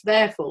sinned. Oh, it's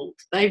their fault.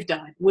 They've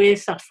died. We're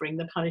suffering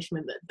the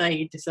punishment that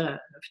they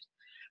deserved.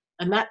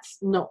 And that's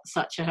not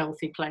such a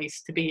healthy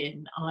place to be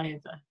in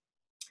either.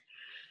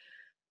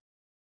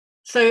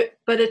 So,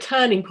 but a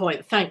turning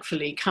point,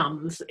 thankfully,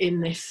 comes in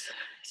this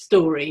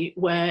story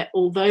where,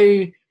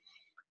 although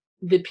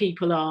the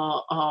people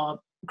are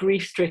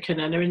grief-stricken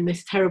and are in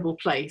this terrible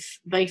place,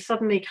 they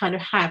suddenly kind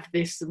of have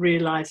this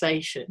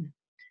realization.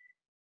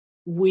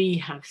 we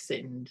have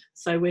sinned.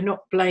 So we're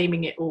not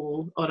blaming it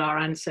all on our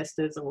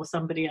ancestors or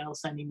somebody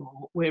else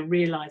anymore. We're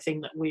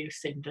realizing that we have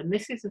sinned. And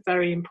this is a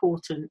very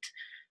important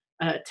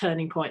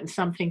turning point, and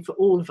something for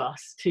all of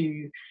us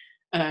to,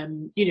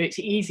 it's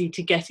easy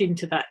to get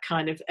into that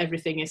kind of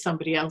everything is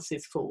somebody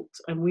else's fault.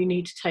 And we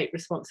need to take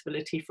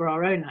responsibility for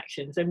our own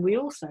actions. And we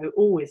also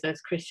always,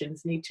 as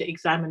Christians, need to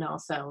examine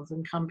ourselves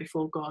and come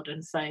before God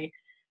and say,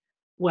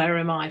 where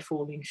am I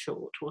falling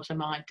short? What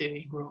am I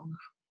doing wrong?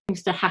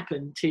 Things to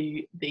happen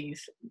to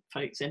these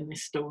folks in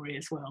this story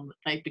as well, that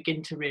they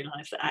begin to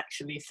realize that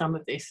actually some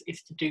of this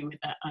is to do with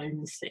their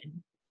own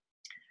sin.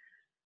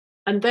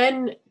 And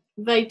then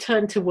they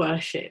turn to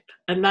worship,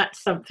 and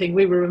that's something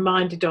we were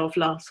reminded of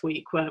last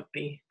week, weren't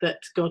we? That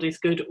God is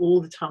good all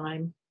the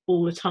time.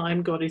 All the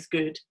time God is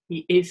good.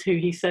 He is who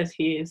he says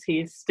he is. He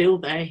is still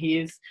there. He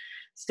is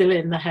still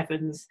in the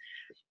heavens.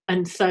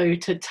 And so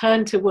to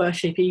turn to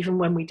worship, even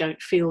when we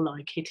don't feel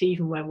like it,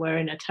 even when we're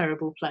in a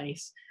terrible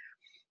place,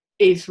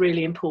 is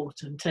really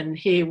important. And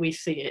here we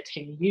see it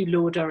here. You,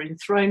 Lord, are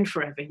enthroned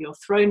forever. Your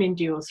throne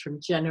endures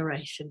from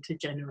generation to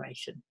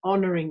generation,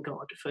 honouring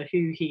God for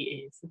who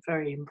he is, a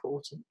very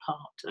important part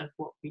of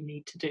what we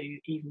need to do,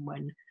 even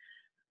when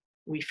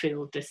we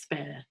feel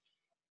despair.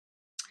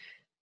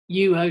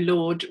 You, O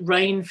Lord,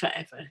 reign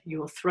forever.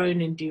 Your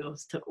throne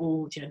endures to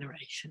all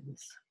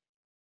generations.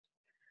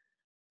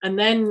 And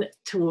then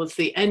towards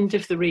the end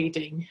of the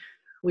reading,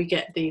 we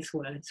get these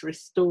words: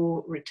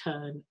 restore,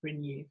 return,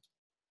 renew.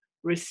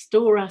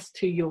 Restore us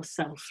to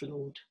yourself,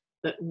 Lord,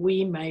 that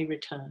we may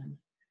return.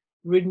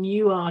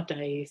 Renew our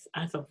days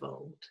as of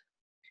old.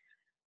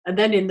 And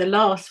then in the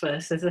last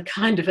verse, there's a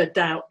kind of a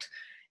doubt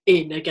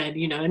in again,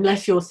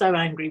 unless you're so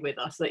angry with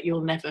us that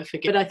you'll never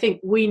forgive. But I think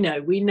we know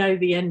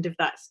the end of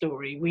that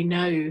story. We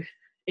know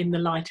in the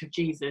light of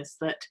Jesus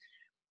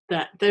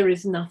that there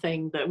is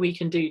nothing that we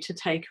can do to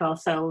take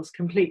ourselves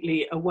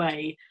completely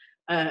away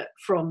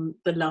from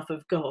the love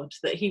of God,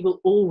 that he will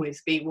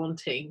always be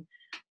wanting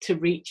to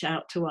reach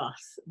out to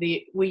us.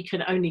 We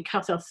can only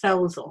cut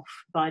ourselves off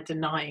by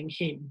denying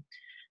him.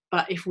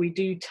 But if we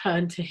do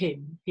turn to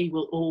him, he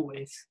will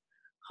always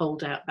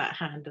hold out that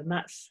hand. And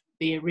that's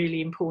the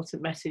really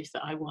important message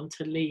that I want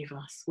to leave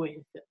us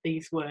with,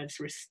 these words: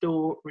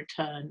 restore,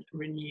 return,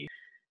 renew.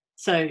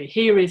 So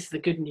here is the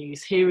good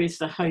news. Here is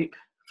the hope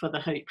for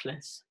the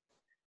hopeless,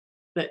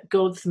 that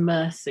God's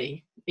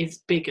mercy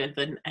is bigger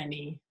than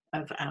any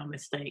of our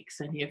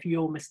mistakes, any of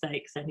your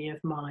mistakes, any of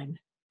mine,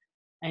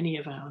 any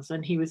of ours.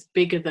 And he was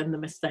bigger than the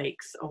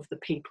mistakes of the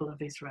people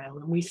of Israel.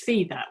 And we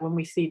see that when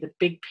we see the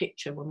big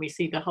picture, when we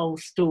see the whole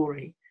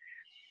story,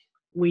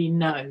 we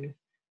know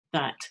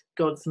that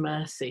God's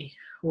mercy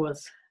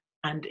was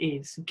and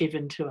is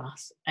given to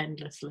us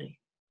endlessly.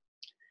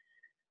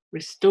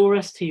 Restore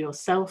us to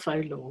yourself,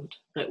 O Lord,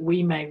 that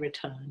we may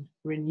return.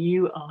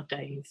 Renew our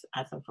days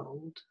as of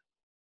old.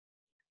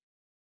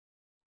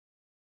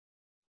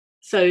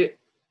 So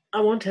I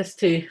want us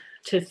to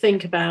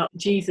think about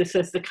Jesus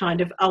as the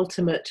kind of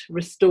ultimate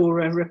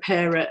restorer,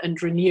 repairer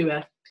and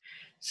renewer.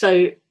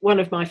 So one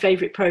of my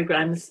favourite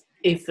programmes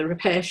is The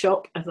Repair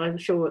Shop, as I'm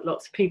sure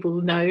lots of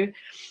people know.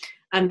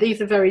 And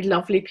these are very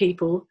lovely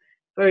people,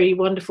 very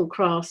wonderful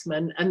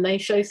craftsmen, and they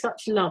show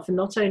such love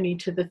not only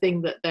to the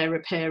thing that they're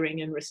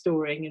repairing and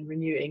restoring and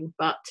renewing,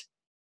 but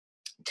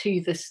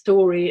to the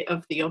story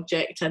of the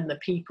object and the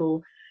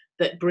people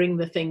that bring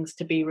the things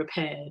to be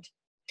repaired.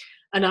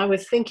 And I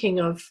was thinking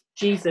of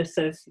Jesus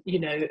as,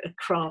 a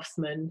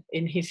craftsman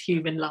in his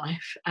human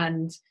life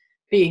and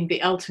being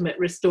the ultimate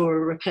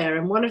restorer, repairer.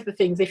 And one of the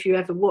things, if you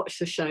ever watch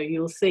the show,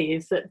 you'll see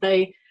is that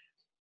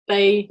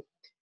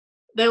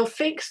they'll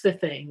fix the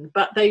thing,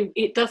 but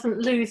it doesn't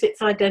lose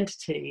its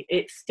identity.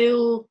 It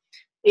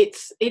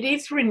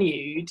is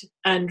renewed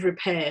and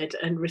repaired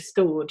and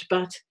restored,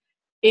 but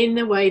in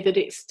a way that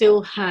it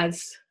still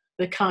has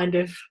the kind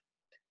of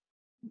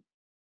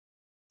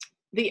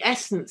the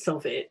essence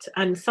of it,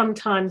 and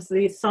sometimes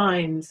the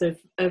signs of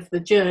the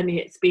journey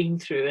it's been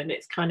through and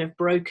its kind of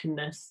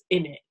brokenness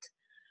in it.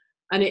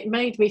 And it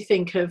made me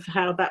think of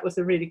how that was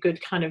a really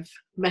good kind of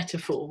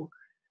metaphor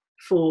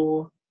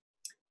for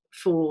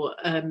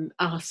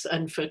us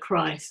and for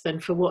Christ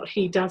and for what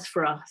he does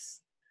for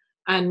us,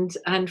 and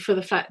for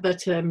the fact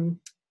that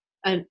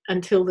and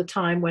until the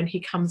time when he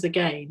comes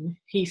again,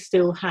 he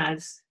still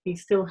has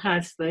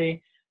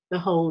the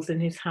holes in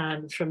his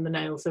hands from the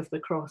nails of the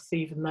cross,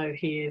 even though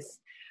he is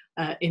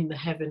in the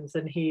heavens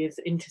and he is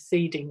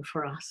interceding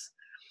for us.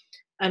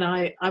 And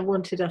I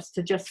wanted us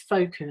to just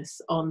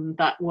focus on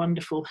that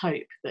wonderful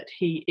hope that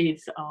he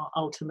is our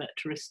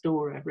ultimate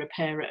restorer,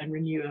 repairer and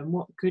renewer, and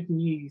what good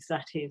news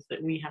that is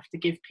that we have to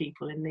give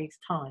people in these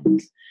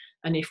times.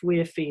 And if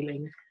we're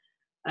feeling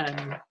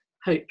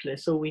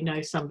hopeless, or we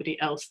know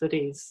somebody else that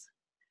is,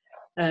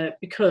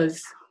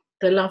 because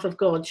the love of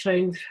God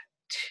shown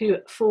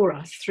for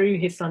us through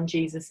his son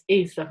Jesus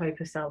is the hope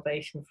of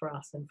salvation for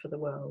us and for the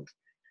world.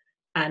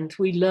 And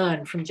we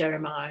learn from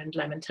Jeremiah and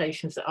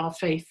Lamentations that our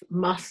faith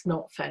must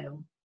not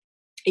fail,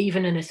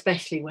 even and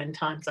especially when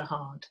times are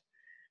hard.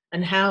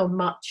 And how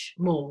much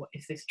more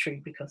is this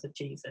true because of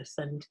Jesus?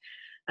 And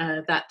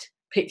that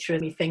picture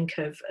made me think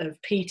of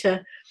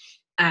Peter,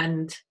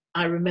 and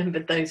I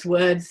remembered those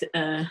words,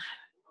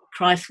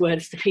 Christ's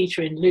words to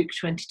Peter in Luke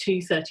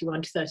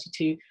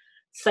 22:31-32.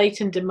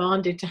 Satan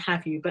demanded to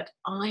have you, but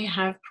I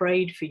have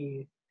prayed for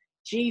you.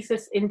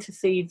 Jesus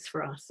intercedes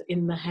for us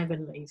in the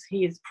heavenlies.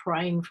 He is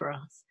praying for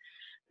us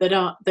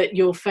that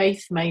your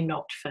faith may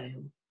not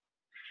fail.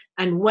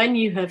 And when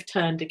you have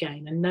turned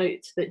again, and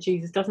note that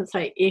Jesus doesn't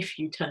say if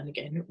you turn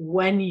again,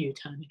 when you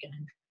turn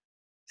again,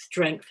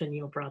 strengthen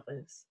your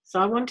brothers. So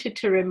I wanted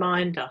to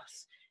remind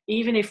us,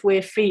 even if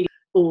we're feeling,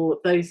 or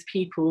those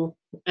people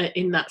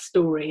in that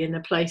story, in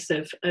a place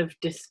of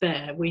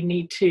despair, we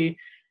need to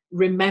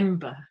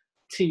remember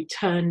to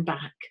turn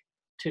back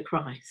to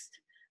Christ.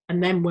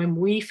 And then when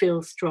we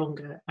feel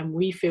stronger and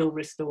we feel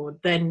restored,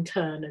 then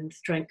turn and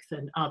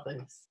strengthen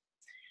others.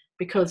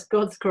 Because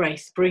God's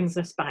grace brings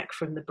us back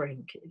from the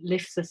brink. It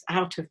lifts us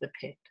out of the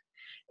pit.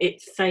 It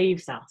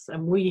saves us,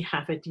 and we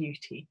have a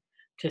duty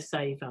to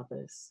save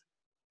others.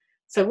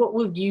 So what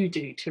will you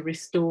do to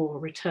restore,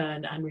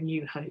 return, and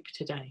renew hope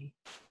today?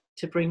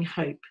 To bring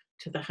hope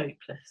to the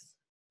hopeless.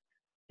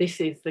 This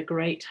is the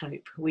great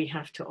hope we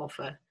have to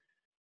offer,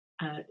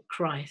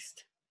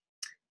 Christ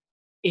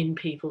in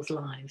people's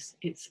lives.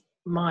 It's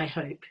my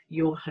hope,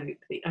 your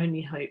hope, the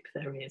only hope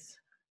there is.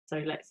 So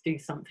let's do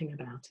something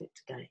about it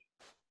today.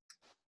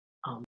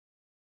 Amen.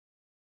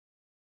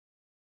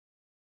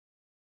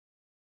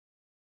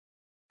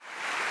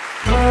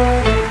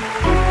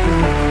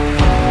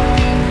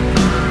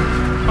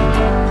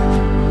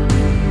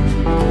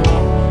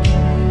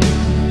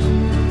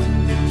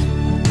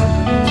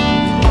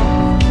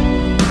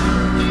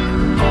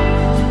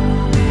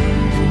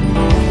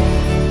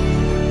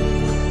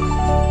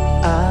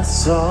 I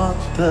sought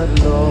the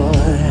Lord,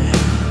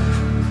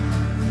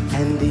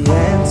 and He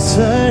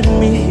answered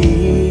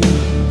me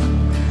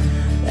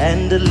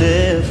and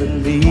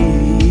delivered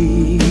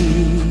me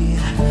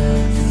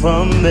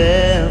from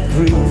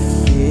every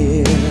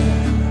fear.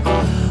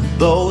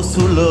 Those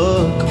who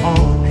look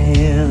on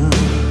Him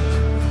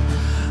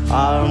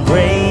are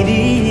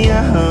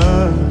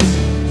radiant.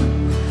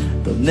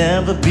 They'll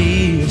never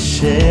be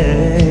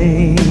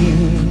ashamed.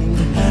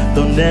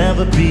 They'll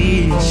never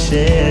be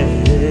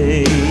ashamed.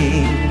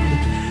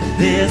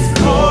 This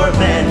poor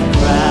man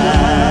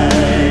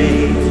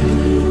cried,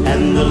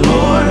 and the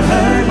Lord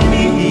heard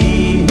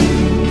me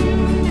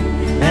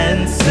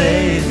and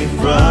saved me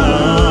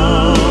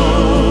from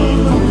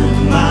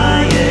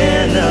my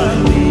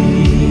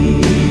enemies.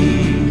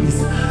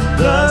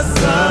 The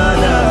Son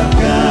of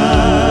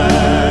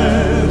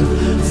God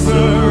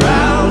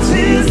surrounds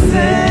His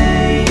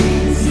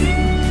saints.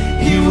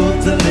 He will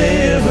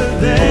deliver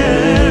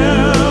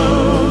them.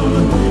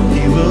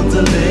 He will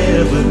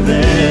deliver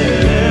them.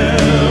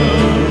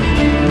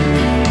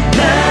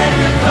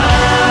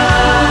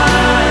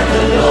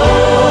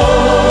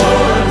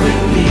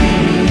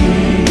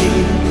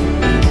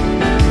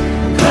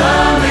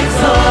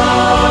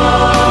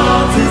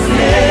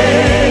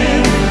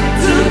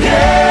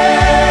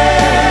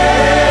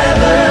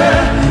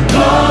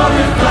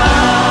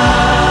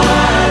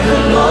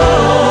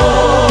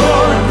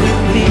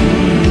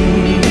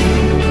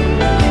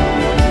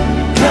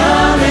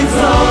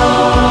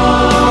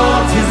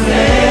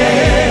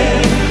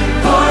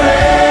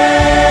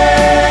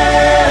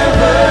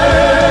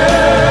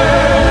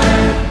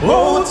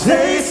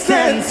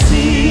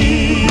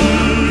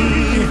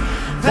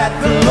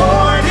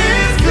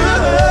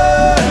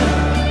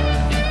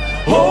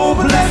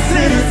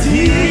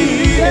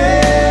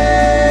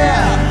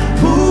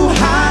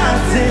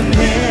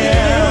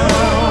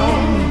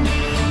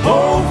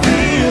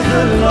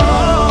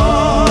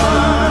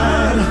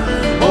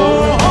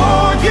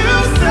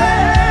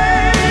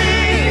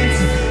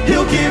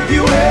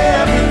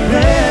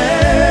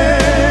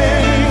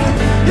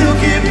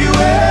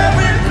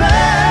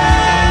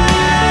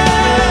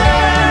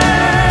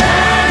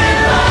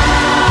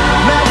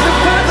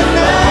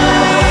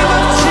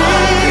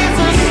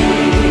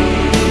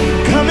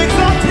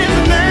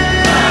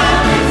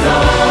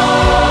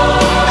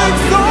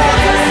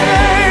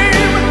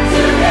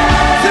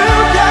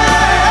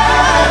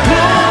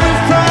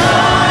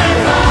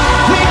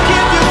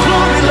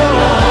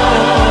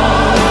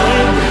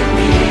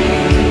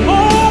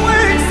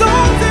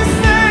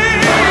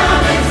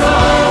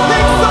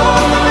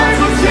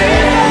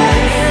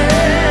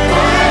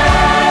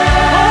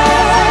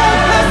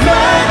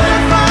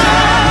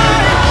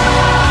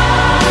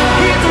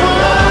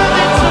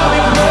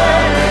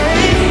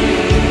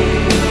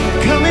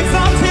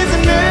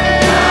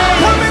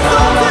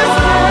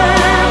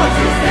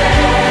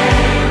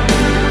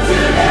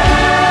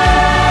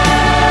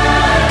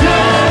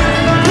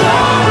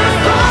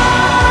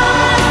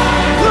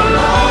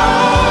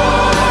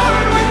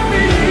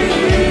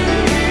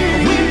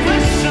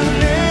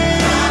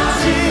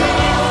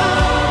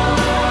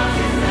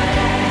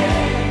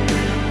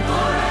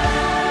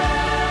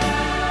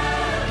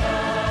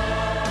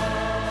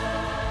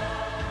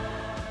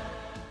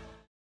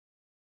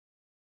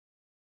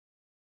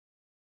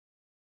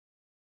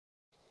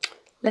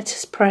 Let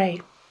us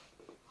pray.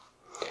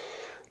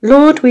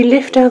 Lord, we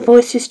lift our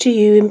voices to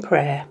you in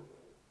prayer.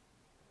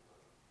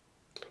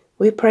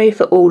 We pray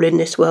for all in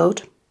this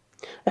world,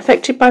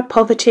 affected by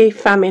poverty,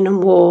 famine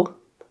and war,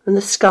 and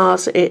the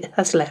scars it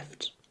has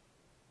left.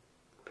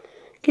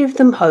 Give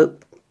them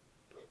hope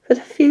for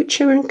the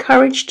future and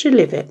courage to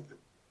live it.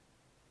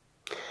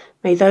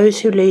 May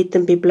those who lead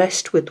them be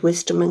blessed with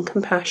wisdom and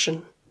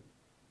compassion.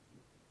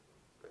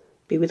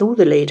 Be with all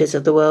the leaders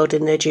of the world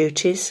in their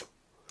duties.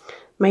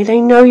 May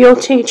they know your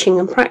teaching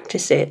and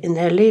practice it in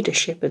their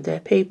leadership of their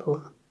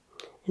people,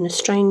 in the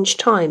strange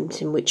times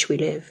in which we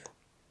live.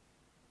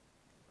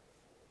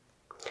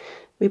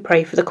 We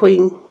pray for the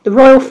Queen, the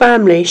royal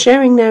family,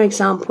 sharing their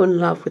example and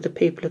love with the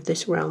people of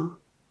this realm.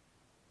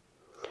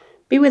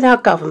 Be with our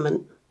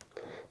government,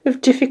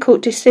 with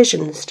difficult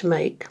decisions to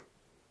make.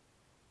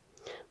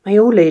 May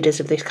all leaders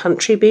of this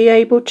country be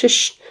able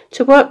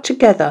to work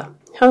together,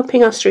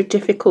 helping us through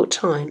difficult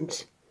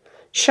times.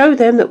 Show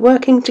them that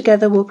working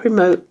together will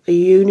promote a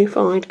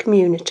unified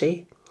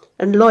community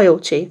and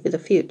loyalty for the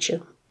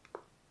future.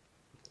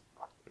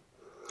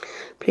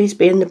 Please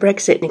be in the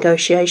Brexit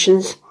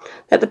negotiations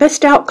that the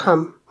best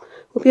outcome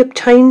will be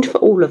obtained for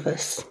all of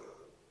us.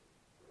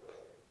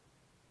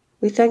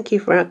 We thank you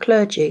for our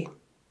clergy,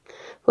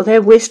 for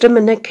their wisdom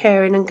and their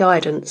caring and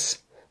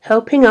guidance,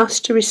 helping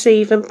us to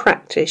receive and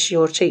practice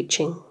your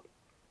teaching.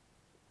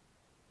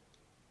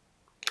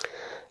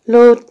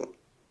 Lord,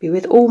 be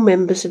with all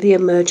members of the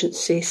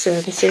emergency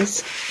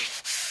services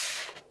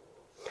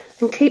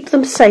and keep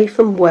them safe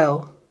and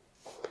well.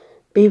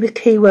 Be with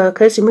key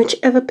workers in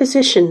whichever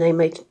position they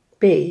may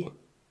be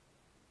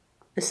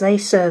as they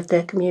serve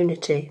their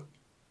community.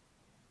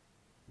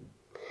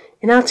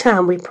 In our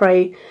town we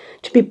pray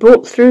to be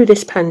brought through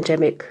this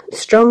pandemic,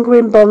 stronger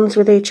in bonds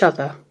with each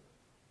other.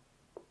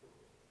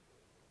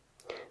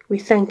 We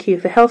thank you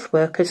for health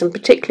workers and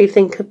particularly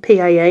think of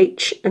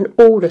PAH and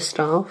all the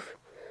staff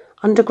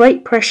under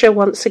great pressure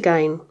once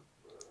again,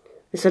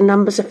 as the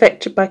numbers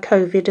affected by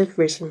COVID have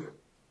risen.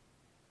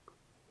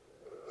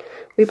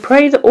 We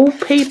pray that all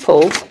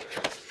people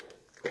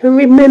can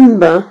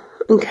remember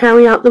and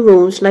carry out the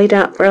rules laid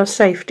out for our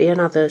safety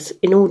and others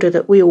in order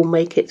that we all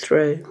make it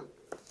through.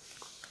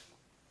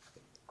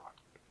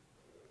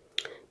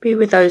 Be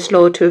with those,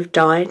 Lord, who have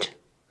died,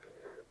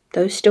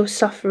 those still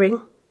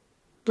suffering,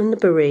 and the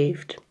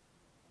bereaved,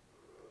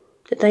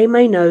 that they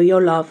may know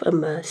your love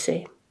and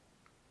mercy.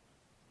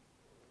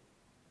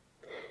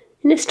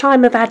 In this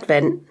time of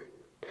Advent,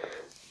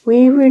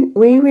 we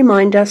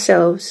remind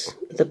ourselves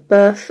of the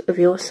birth of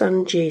your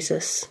Son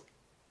Jesus.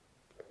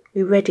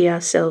 We ready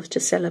ourselves to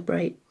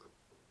celebrate.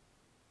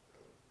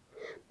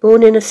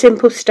 Born in a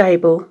simple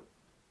stable,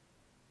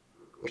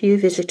 few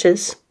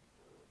visitors,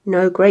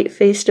 no great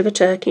feast of a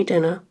turkey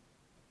dinner.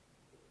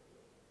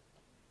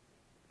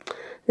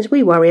 As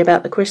we worry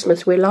about the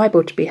Christmas we're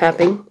liable to be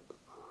having,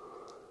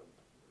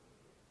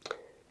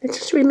 let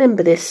us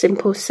remember this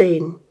simple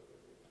scene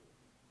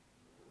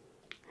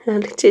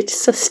and let it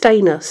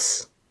sustain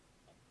us.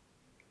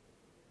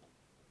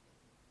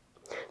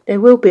 There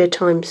will be a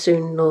time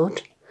soon,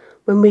 Lord,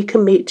 when we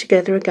can meet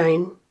together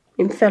again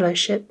in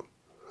fellowship,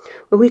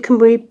 where we can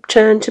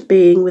return to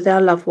being with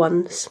our loved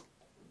ones.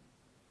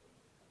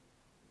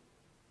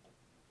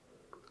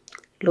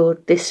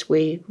 Lord, this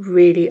we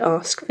really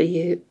ask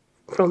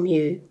from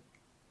you.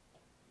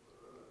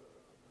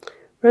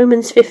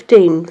 Romans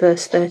 15,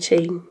 verse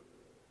 13.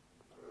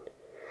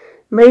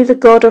 May the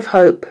God of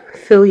hope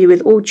fill you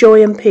with all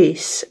joy and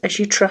peace as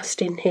you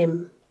trust in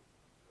him,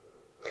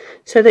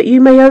 so that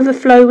you may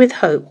overflow with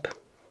hope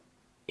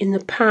in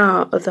the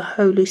power of the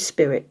Holy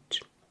Spirit.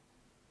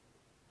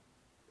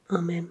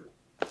 Amen.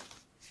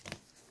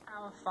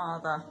 Our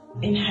Father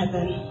in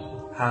heaven,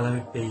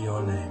 Hallowed be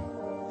your name.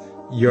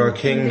 Your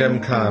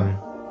kingdom come.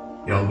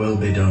 Your will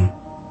be done.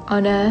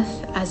 On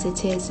earth as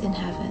it is in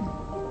heaven.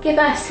 Give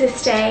us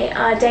this day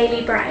our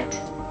daily bread.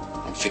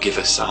 And forgive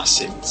us our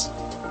sins,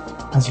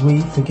 as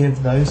we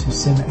forgive those who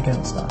sin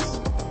against us.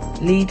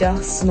 Lead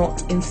us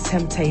not into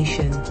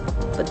temptation,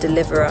 but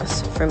deliver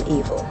us from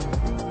evil.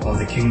 For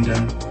the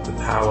kingdom, the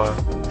power,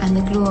 and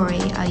the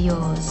glory are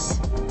yours,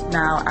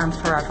 now and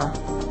forever.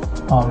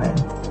 Amen.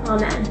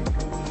 Amen.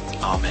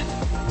 Amen.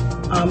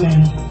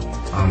 Amen.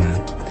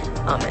 Amen.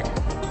 Amen.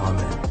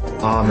 Amen.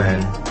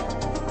 Amen.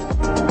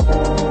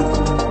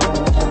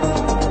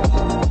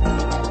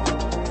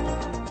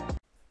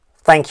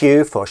 Thank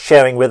you for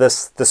sharing with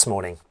us this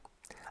morning.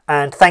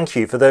 And thank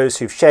you for those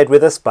who've shared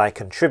with us by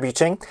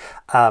contributing.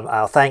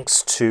 Our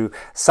thanks to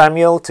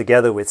Samuel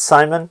together with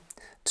Simon,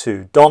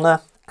 to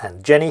Donna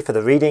and Jenny for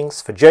the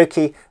readings, for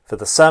Jokey for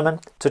the sermon,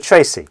 to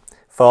Tracy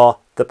for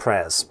the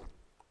prayers.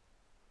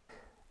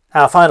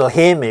 Our final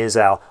hymn is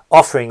our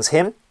offerings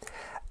hymn,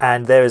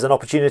 and there is an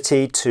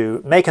opportunity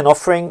to make an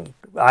offering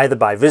either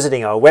by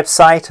visiting our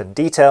website, and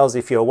details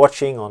if you're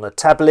watching on a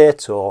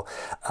tablet or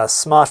a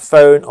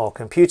smartphone or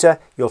computer,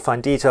 you'll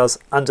find details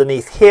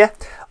underneath here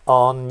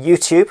on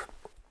YouTube.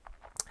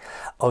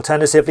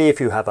 Alternatively,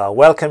 if you have our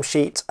welcome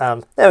sheet,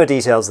 there are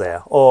details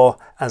there, or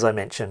as I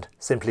mentioned,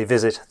 simply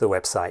visit the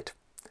website.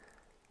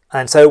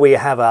 And so we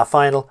have our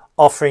final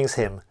offerings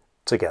hymn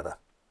together.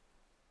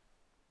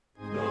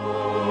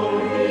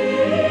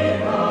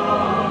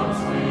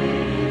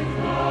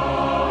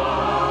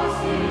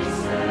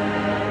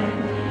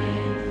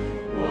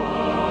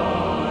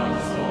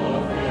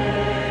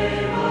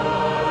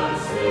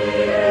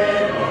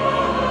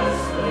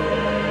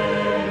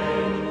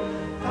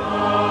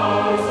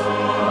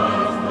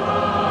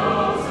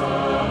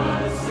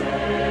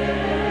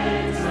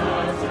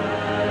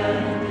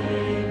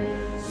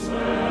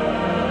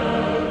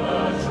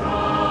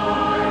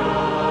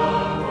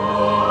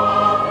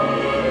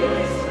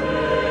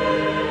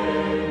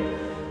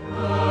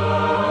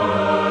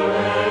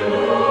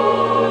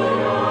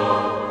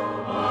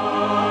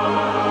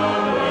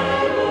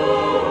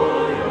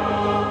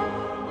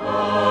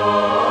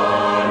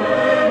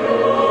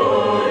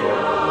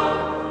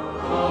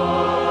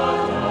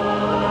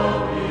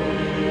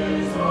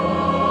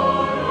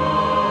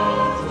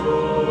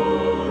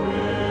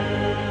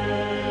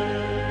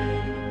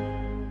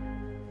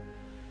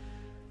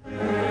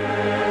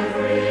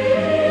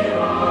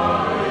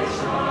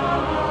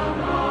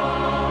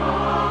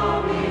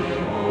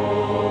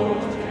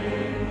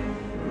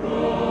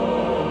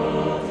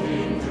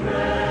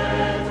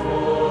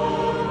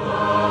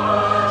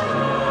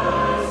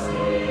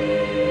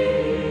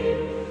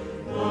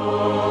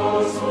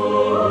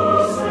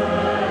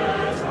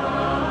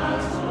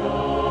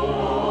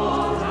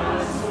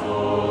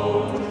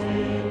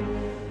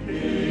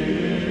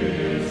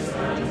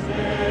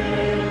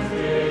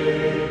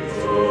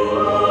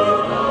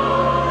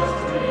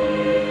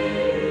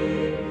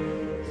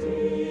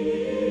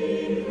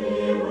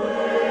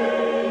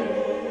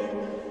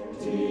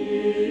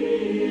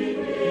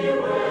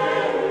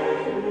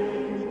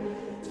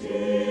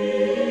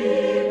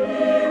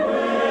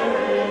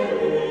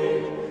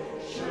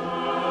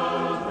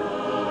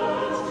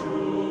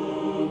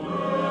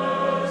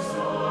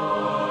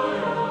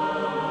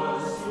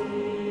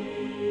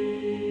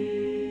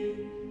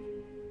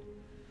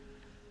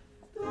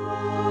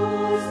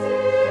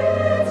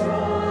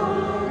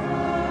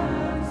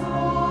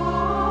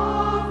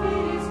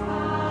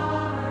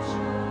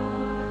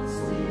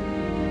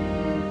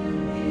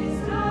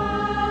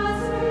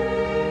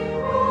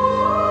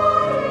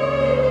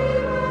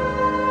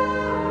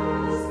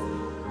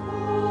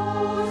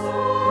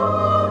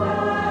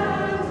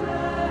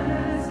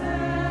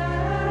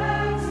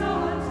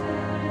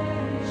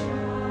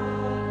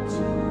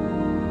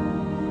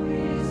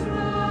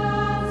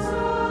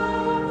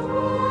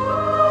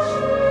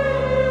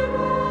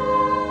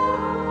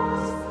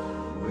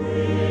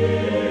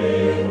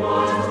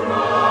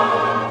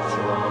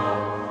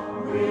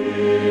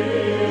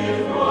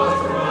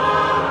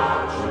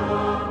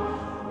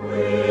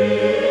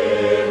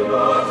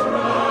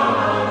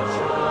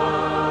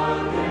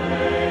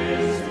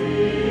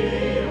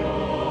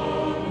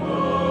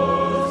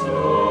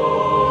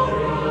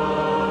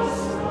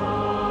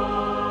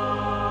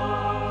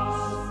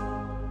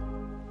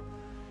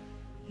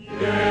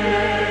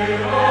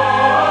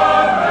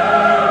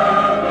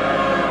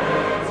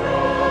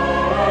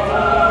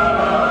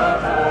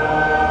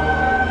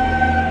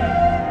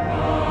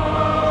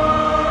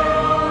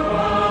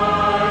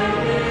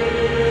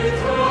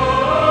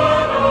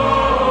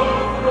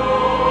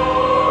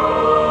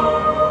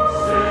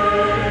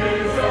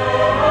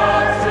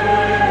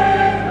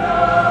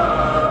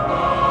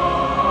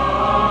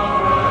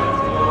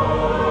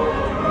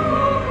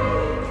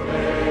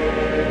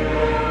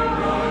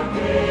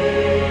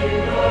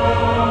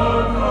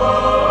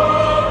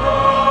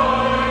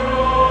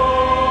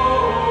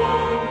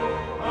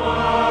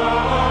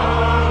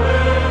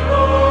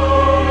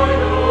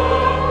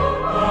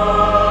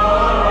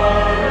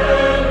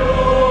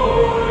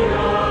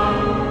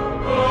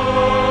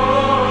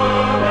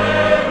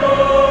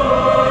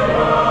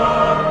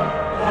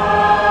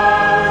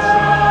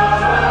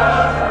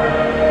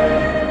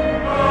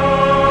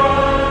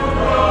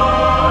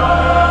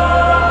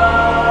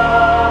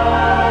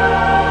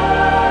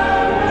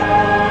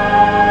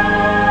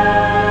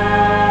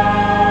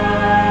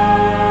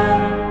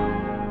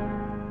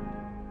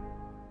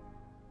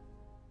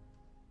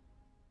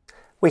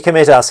 we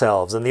commit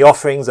ourselves and the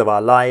offerings of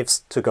our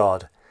lives to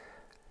God.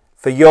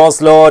 For yours,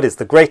 Lord, is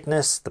the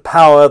greatness, the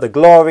power, the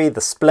glory,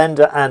 the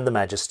splendour and the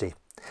majesty.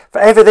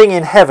 For everything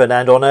in heaven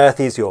and on earth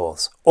is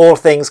yours. All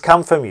things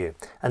come from you,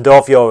 and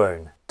of your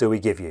own do we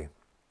give you.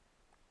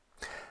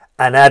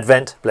 An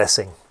Advent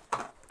blessing.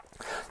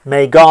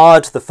 May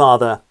God the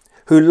Father,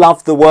 who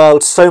loved the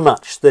world so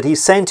much that he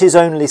sent his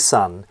only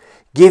Son,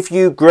 give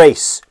you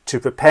grace to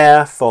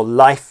prepare for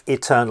life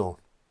eternal.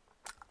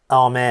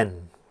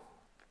 Amen.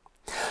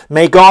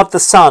 May God the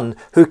Son,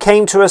 who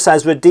came to us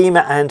as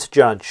Redeemer and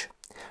Judge,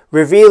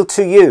 reveal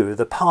to you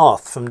the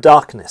path from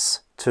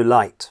darkness to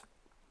light.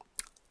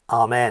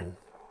 Amen.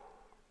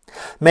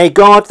 May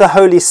God the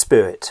Holy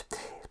Spirit,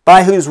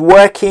 by whose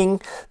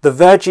working the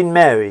Virgin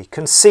Mary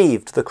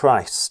conceived the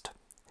Christ,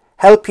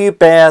 help you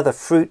bear the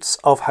fruits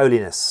of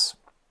holiness.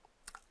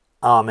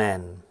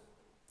 Amen.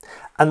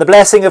 And the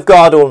blessing of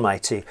God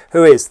Almighty,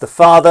 who is the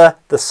Father,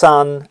 the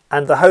Son,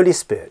 and the Holy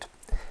Spirit,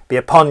 be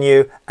upon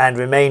you and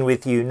remain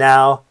with you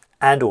now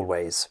and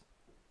always.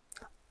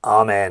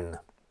 Amen.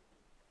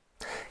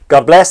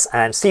 God bless,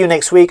 and see you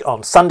next week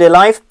on Sunday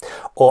Live,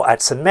 or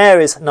at St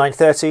Mary's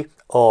 9:30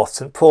 or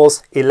St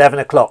Paul's 11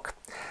 o'clock.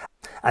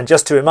 And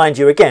just to remind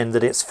you again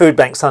that it's Food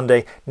Bank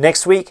Sunday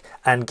next week,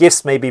 and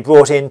gifts may be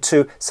brought in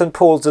to St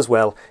Paul's as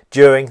well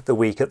during the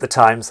week at the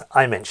times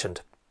I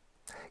mentioned.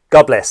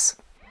 God bless.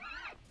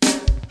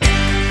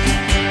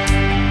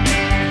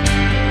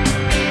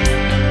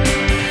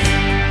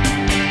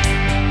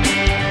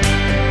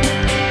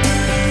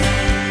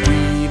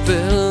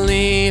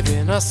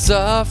 In our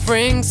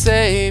suffering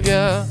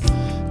Saviour,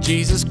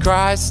 Jesus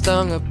Christ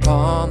hung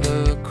upon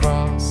the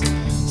cross,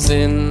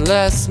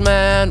 sinless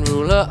man,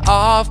 ruler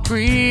of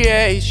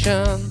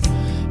creation.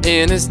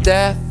 In his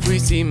death we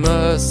see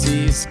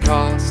mercy's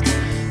cost,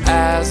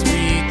 as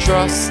we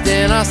trust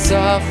in our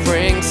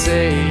suffering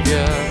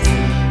Saviour.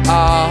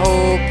 Our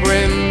hope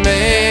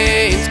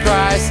remains,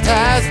 Christ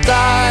has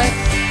died,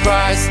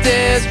 Christ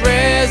is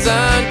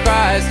risen,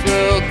 Christ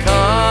will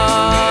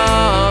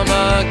come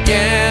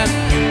again.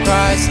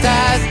 Christ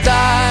has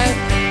died,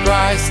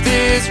 Christ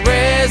is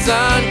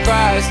risen,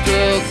 Christ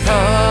will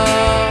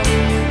come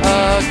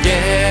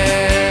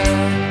again.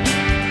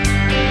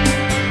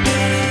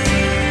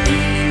 We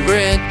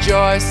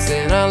rejoice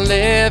in our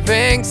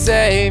living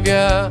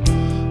Saviour,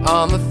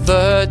 on the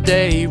third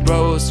day he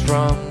rose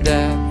from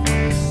death.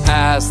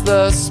 As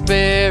the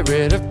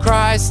Spirit of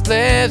Christ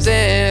lives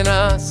in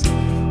us,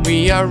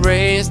 we are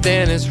raised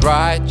in his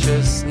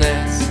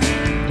righteousness.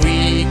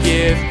 We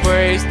give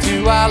praise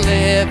to our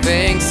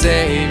living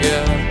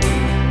Saviour,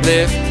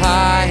 lift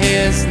high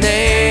his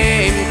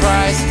name.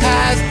 Christ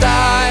has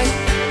died,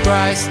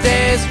 Christ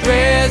is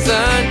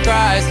risen,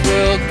 Christ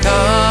will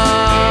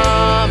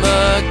come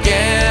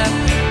again.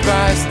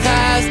 Christ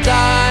has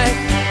died,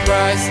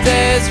 Christ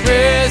is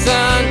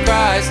risen,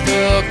 Christ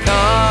will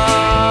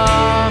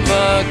come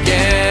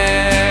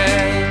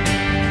again.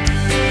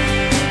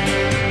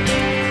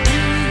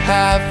 We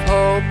have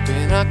hope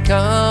in our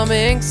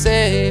coming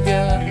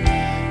Saviour,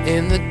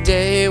 in the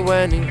day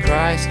when in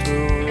Christ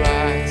we'll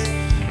rise,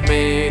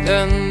 made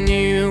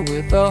anew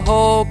with the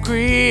whole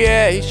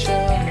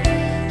creation,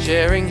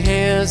 sharing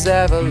his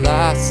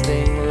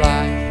everlasting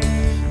life.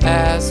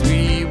 As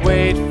we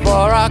wait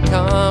for our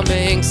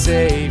coming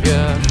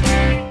Saviour,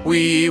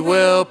 we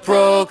will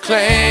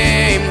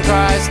proclaim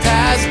Christ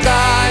has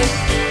died,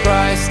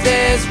 Christ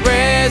is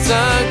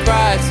risen,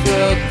 Christ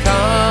will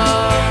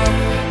come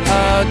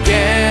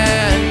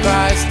again.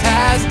 Christ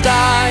has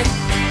died,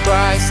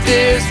 Christ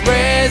is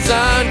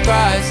risen,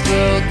 Christ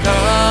will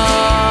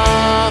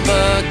come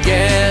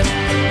again.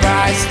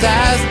 Christ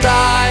has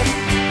died,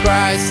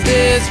 Christ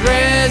is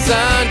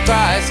risen,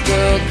 Christ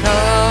will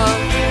come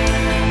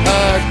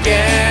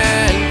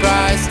again.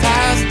 Christ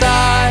has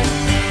died,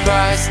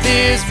 Christ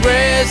is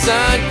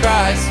risen,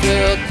 Christ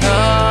will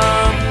come